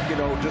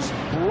 just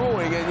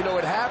brewing, and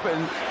it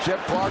happened.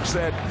 Jeff Clark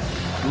said,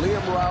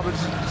 Liam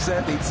Robinson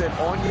said,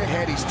 on your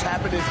head, he's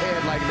tapping his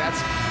head like that's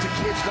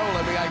to kids, don't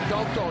let me, I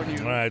dunked on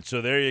you. All right,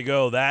 so there you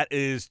go. That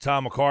is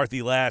Tom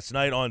McCarthy last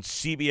night on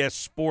CBS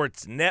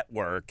Sports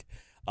Network.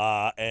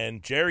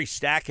 And Jerry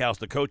Stackhouse,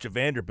 the coach of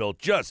Vanderbilt,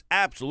 just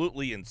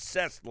absolutely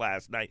incensed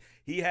last night.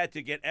 He had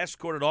to get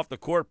escorted off the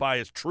court by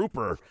his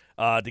trooper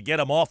to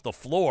get him off the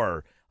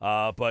floor.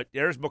 But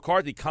there's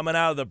McCarthy coming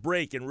out of the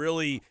break and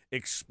really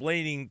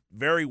explaining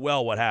very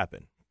well what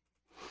happened.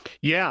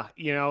 Yeah,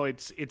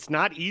 it's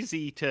not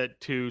easy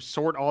to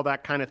sort all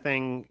that kind of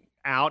thing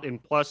out,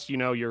 and plus,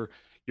 you're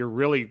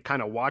really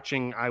kind of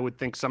watching, I would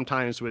think,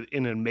 sometimes with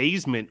in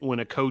amazement when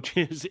a coach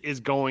is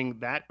going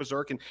that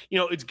berserk, and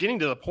it's getting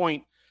to the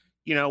point,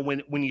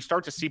 when you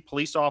start to see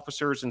police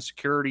officers and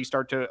security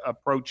start to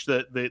approach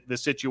the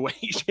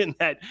situation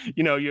that,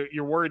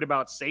 you're worried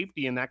about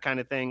safety and that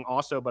kind of thing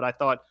also. But I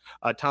thought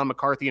Tom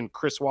McCarthy and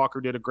Chris Walker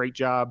did a great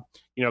job,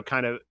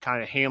 kind of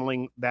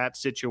handling that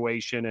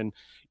situation. And,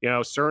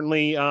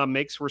 certainly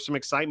makes for some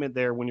excitement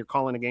there when you're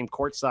calling a game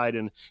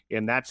courtside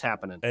and that's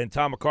happening. And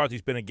Tom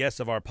McCarthy's been a guest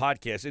of our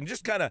podcast. And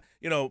just kind of,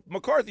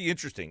 McCarthy,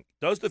 interesting,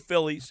 does the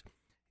Phillies,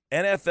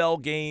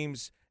 NFL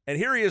games, and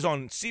here he is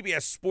on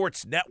CBS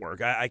Sports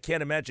Network. I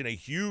can't imagine a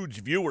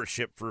huge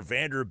viewership for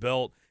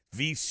Vanderbilt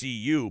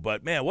VCU,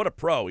 but, man, what a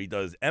pro. He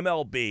does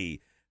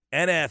MLB,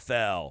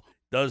 NFL,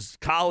 does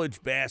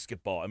college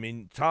basketball. I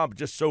mean, Tom,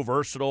 just so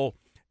versatile,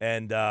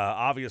 and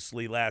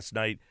obviously last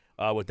night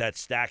with that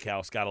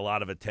Stackhouse got a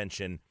lot of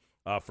attention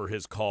for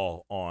his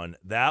call on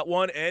that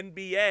one.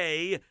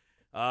 NBA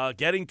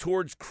getting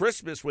towards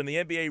Christmas when the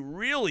NBA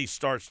really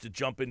starts to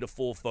jump into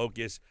full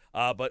focus,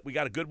 but we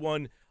got a good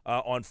one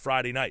on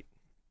Friday night.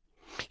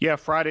 Yeah,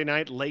 Friday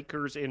night,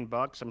 Lakers and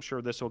Bucks. I'm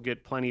sure this will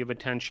get plenty of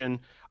attention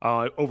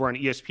over on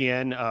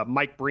ESPN.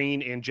 Mike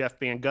Breen and Jeff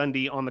Van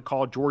Gundy on the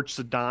call. George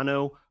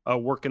Sedano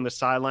working the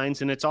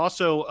sidelines. And it's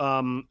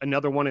also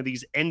another one of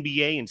these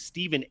NBA and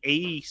Stephen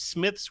A.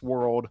 Smith's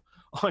world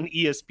on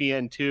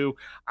ESPN too.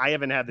 I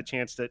haven't had the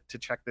chance to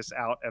check this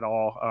out at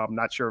all. I'm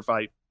not sure if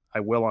I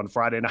will on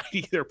Friday night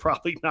either,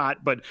 probably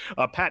not. But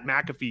Pat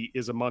McAfee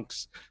is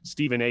amongst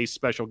Stephen A's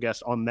special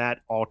guests on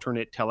that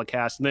alternate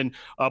telecast. And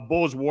then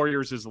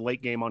Bulls-Warriors is the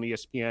late game on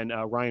ESPN.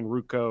 Ryan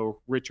Ruocco,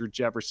 Richard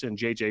Jefferson,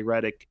 J.J.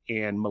 Redick,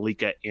 and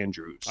Malika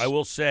Andrews. I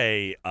will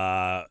say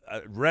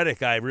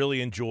Redick I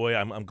really enjoy.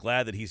 I'm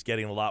glad that he's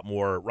getting a lot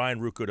more. Ryan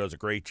Ruocco does a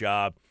great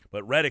job.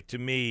 But Redick, to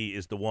me,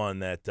 is the one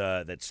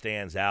that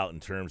stands out in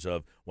terms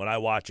of when I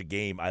watch a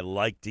game, I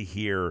like to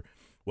hear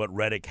what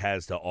Redick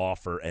has to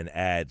offer and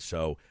add.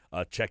 So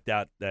check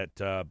out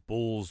that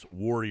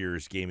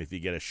Bulls-Warriors game if you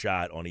get a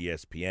shot on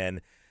ESPN.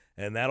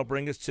 And that'll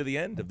bring us to the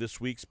end of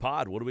this week's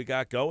pod. What do we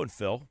got going,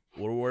 Phil?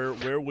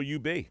 Where will you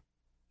be?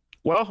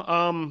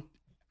 Well,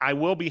 I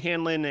will be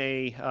handling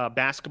a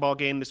basketball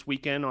game this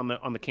weekend on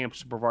the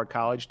campus of Brevard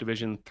College,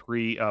 Division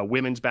III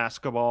women's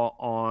basketball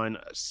on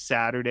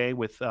Saturday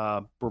with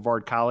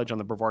Brevard College on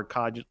the Brevard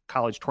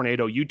College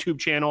Tornado YouTube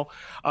channel.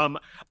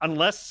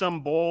 Unless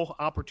some bowl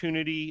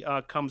opportunity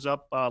comes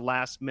up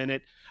last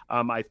minute,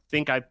 I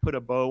think I put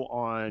a bow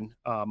on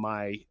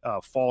my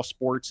fall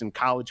sports and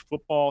college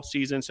football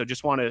season. So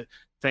just want to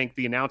thank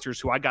the announcers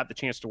who I got the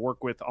chance to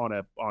work with on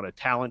a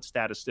talent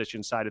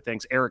statistician side of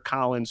things. Eric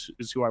Collins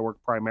is who I work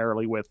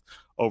primarily with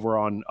over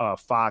on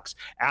Fox.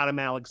 Adam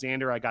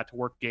Alexander, I got to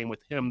work a game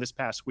with him this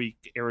past week,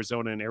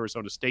 Arizona and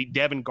Arizona State.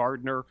 Devin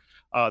Gardner,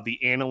 the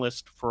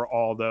analyst for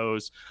all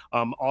those.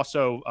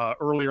 Also,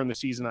 earlier in the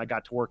season, I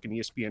got to work an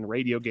ESPN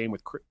radio game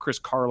with Chris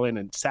Carlin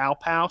and Sal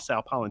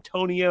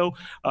Paolantonio.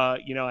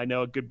 I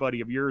know a good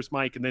buddy of yours,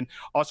 Mike. And then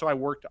also I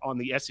worked on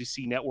the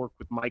SEC Network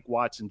with Mike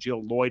Watts and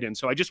Jill Lloyden.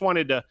 So I just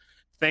wanted to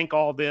thank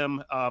all of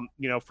them,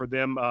 for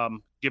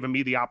them giving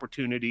me the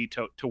opportunity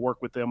to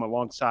work with them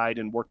alongside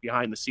and work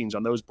behind the scenes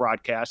on those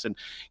broadcasts. And,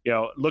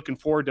 looking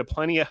forward to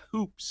plenty of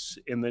hoops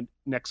in the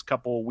next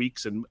couple of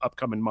weeks and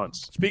upcoming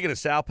months. Speaking of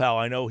Sal Pal,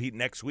 I know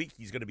next week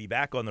he's going to be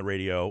back on the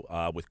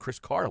radio with Chris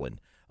Carlin.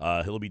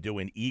 He'll be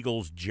doing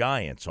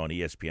Eagles-Giants on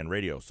ESPN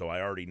Radio, so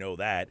I already know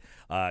that.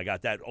 I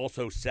got that.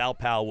 Also, Sal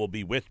Pal will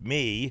be with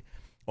me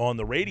on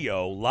the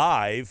radio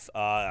live,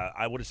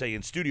 I wouldn't say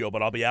in studio,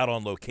 but I'll be out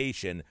on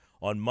location.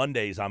 On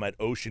Mondays, I'm at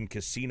Ocean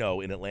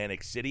Casino in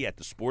Atlantic City at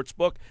the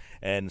Sportsbook,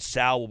 and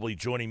Sal will be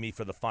joining me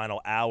for the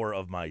final hour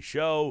of my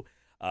show.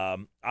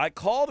 I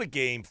called a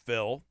game,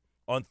 Phil,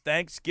 on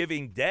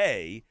Thanksgiving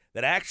Day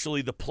that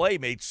actually the play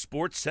made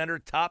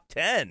SportsCenter Top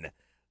 10.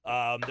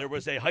 There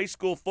was a high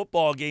school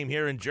football game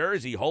here in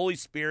Jersey, Holy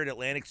Spirit,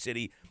 Atlantic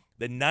City,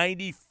 the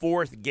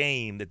 94th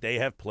game that they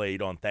have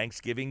played on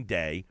Thanksgiving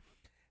Day.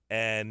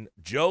 And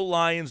Joe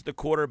Lyons, the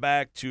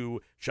quarterback, to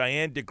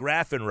Cheyenne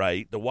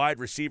DeGraffenreich, the wide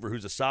receiver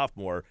who's a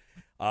sophomore,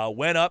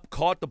 went up,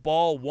 caught the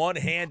ball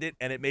one-handed,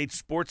 and it made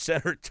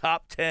SportsCenter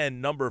Top 10,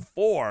 number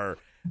 4,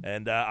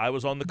 and I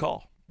was on the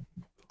call.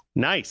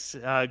 Nice.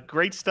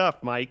 Great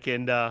stuff, Mike.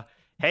 And,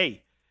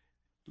 hey,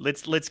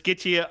 let's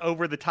get you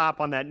over the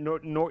top on that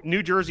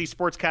New Jersey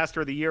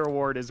Sportscaster of the Year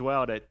award as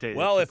well.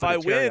 Well, if I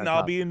win,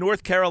 I'll be in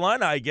North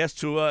Carolina, I guess,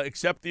 to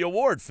accept the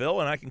award,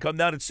 Phil, and I can come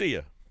down and see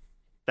you.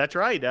 That's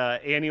right.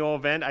 Annual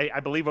event, I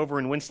believe over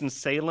in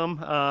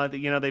Winston-Salem,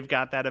 they've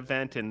got that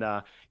event. And,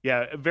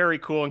 very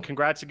cool. And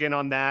congrats again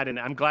on that. And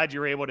I'm glad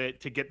you were able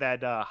to get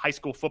that high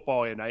school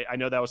football in. I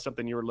know that was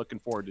something you were looking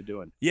forward to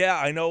doing. Yeah,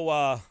 I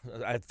know.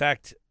 In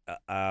fact,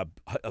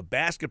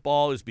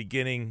 basketball is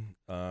beginning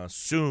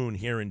soon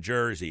here in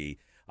Jersey.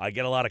 I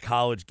get a lot of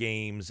college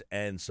games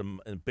and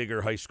some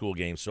bigger high school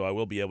games, so I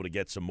will be able to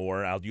get some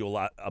more. I'll do a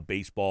lot of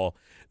baseball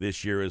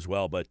this year as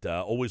well, but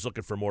always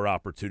looking for more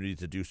opportunity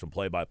to do some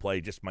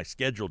play-by-play. Just my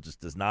schedule just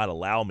does not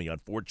allow me,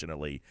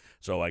 unfortunately,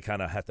 so I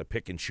kind of have to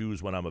pick and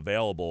choose when I'm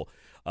available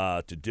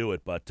to do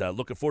it. But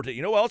looking forward to it.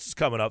 You know what else is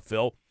coming up,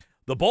 Phil?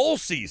 The bowl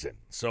season.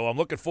 So I'm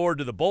looking forward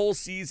to the bowl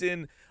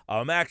season.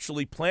 I'm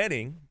actually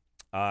planning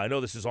I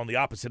know this is on the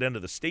opposite end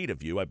of the state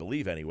of you, I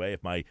believe anyway,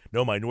 if I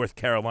know my North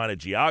Carolina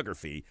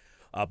geography.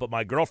 But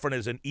my girlfriend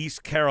is an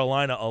East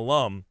Carolina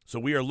alum, so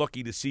we are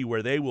looking to see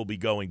where they will be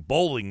going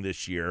bowling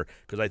this year,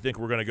 because I think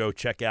we're going to go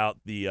check out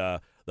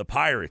the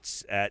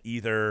Pirates at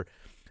either –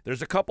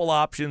 there's a couple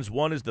options.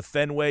 One is the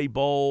Fenway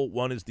Bowl,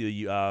 one is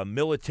the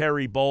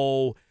Military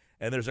Bowl,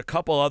 and there's a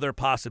couple other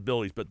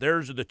possibilities. But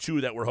those are the two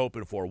that we're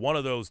hoping for, one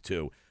of those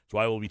two. So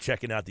I will be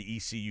checking out the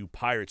ECU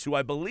Pirates, who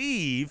I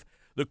believe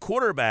the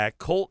quarterback,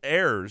 Colt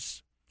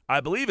Ayers,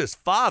 I believe his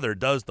father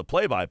does the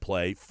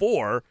play-by-play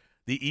for –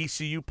 the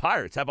ECU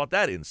Pirates. How about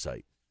that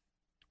insight?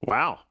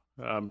 Wow.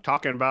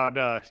 Talking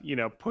about,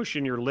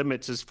 pushing your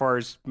limits as far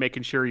as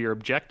making sure you're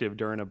objective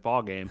during a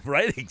ball game.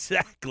 Right,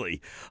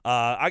 exactly.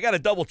 I got to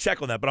double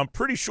check on that, but I'm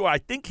pretty sure, I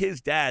think his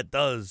dad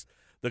does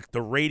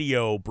the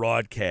radio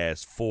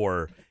broadcast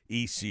for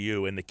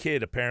ECU, and the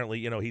kid apparently,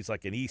 he's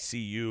like an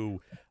ECU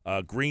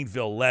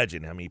Greenville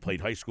legend. I mean, he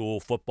played high school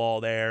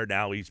football there.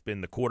 Now he's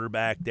been the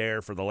quarterback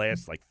there for the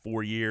last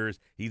 4 years.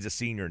 He's a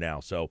senior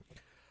now, so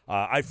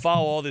I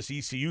follow all this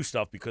ECU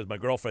stuff because my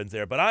girlfriend's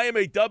there, but I am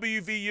a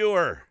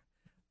WVUer.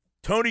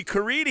 Tony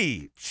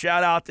Caridi,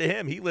 shout out to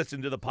him. He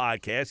listened to the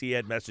podcast. He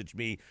had messaged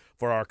me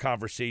for our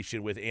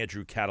conversation with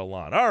Andrew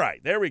Catalan. All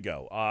right, there we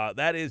go.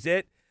 That is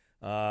it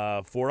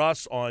for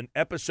us on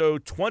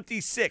episode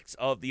 26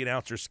 of the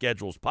Announcer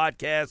Schedules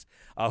podcast.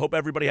 I hope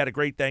everybody had a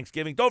great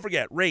Thanksgiving. Don't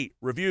forget, rate,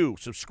 review,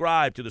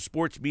 subscribe to the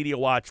Sports Media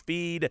Watch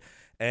feed,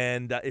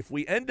 and if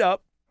we end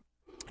up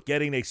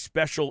getting a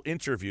special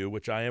interview,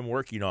 which I am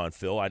working on,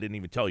 Phil. I didn't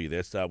even tell you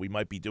this. We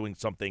might be doing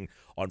something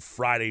on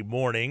Friday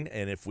morning,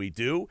 and if we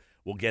do,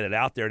 we'll get it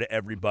out there to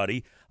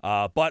everybody.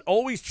 But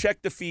always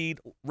check the feed,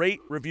 rate,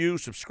 review,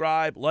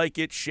 subscribe, like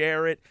it,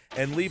 share it,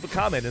 and leave a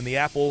comment in the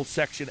Apple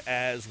section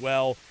as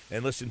well,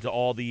 and listen to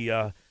all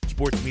the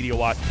Sports Media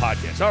Watch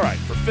podcasts. All right,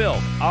 for Phil,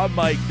 I'm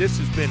Mike. This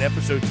has been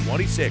episode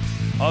 26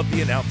 of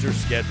the Announcer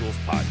Schedules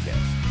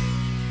podcast.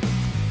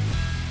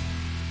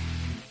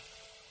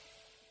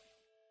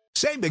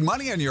 Save big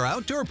money on your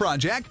outdoor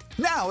project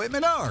now at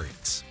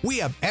Menards. We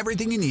have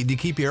everything you need to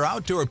keep your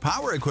outdoor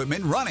power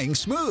equipment running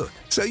smooth,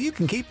 so you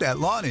can keep that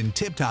lawn in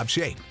tip-top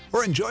shape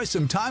or enjoy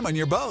some time on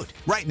your boat.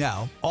 Right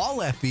now, all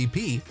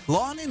FVP,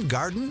 lawn and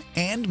garden,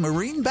 and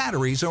marine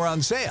batteries are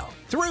on sale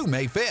through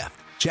May 5th.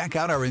 Check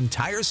out our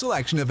entire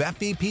selection of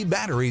FVP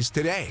batteries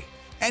today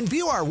and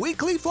view our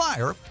weekly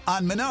flyer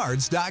on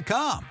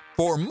Menards.com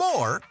for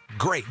more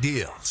great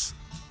deals.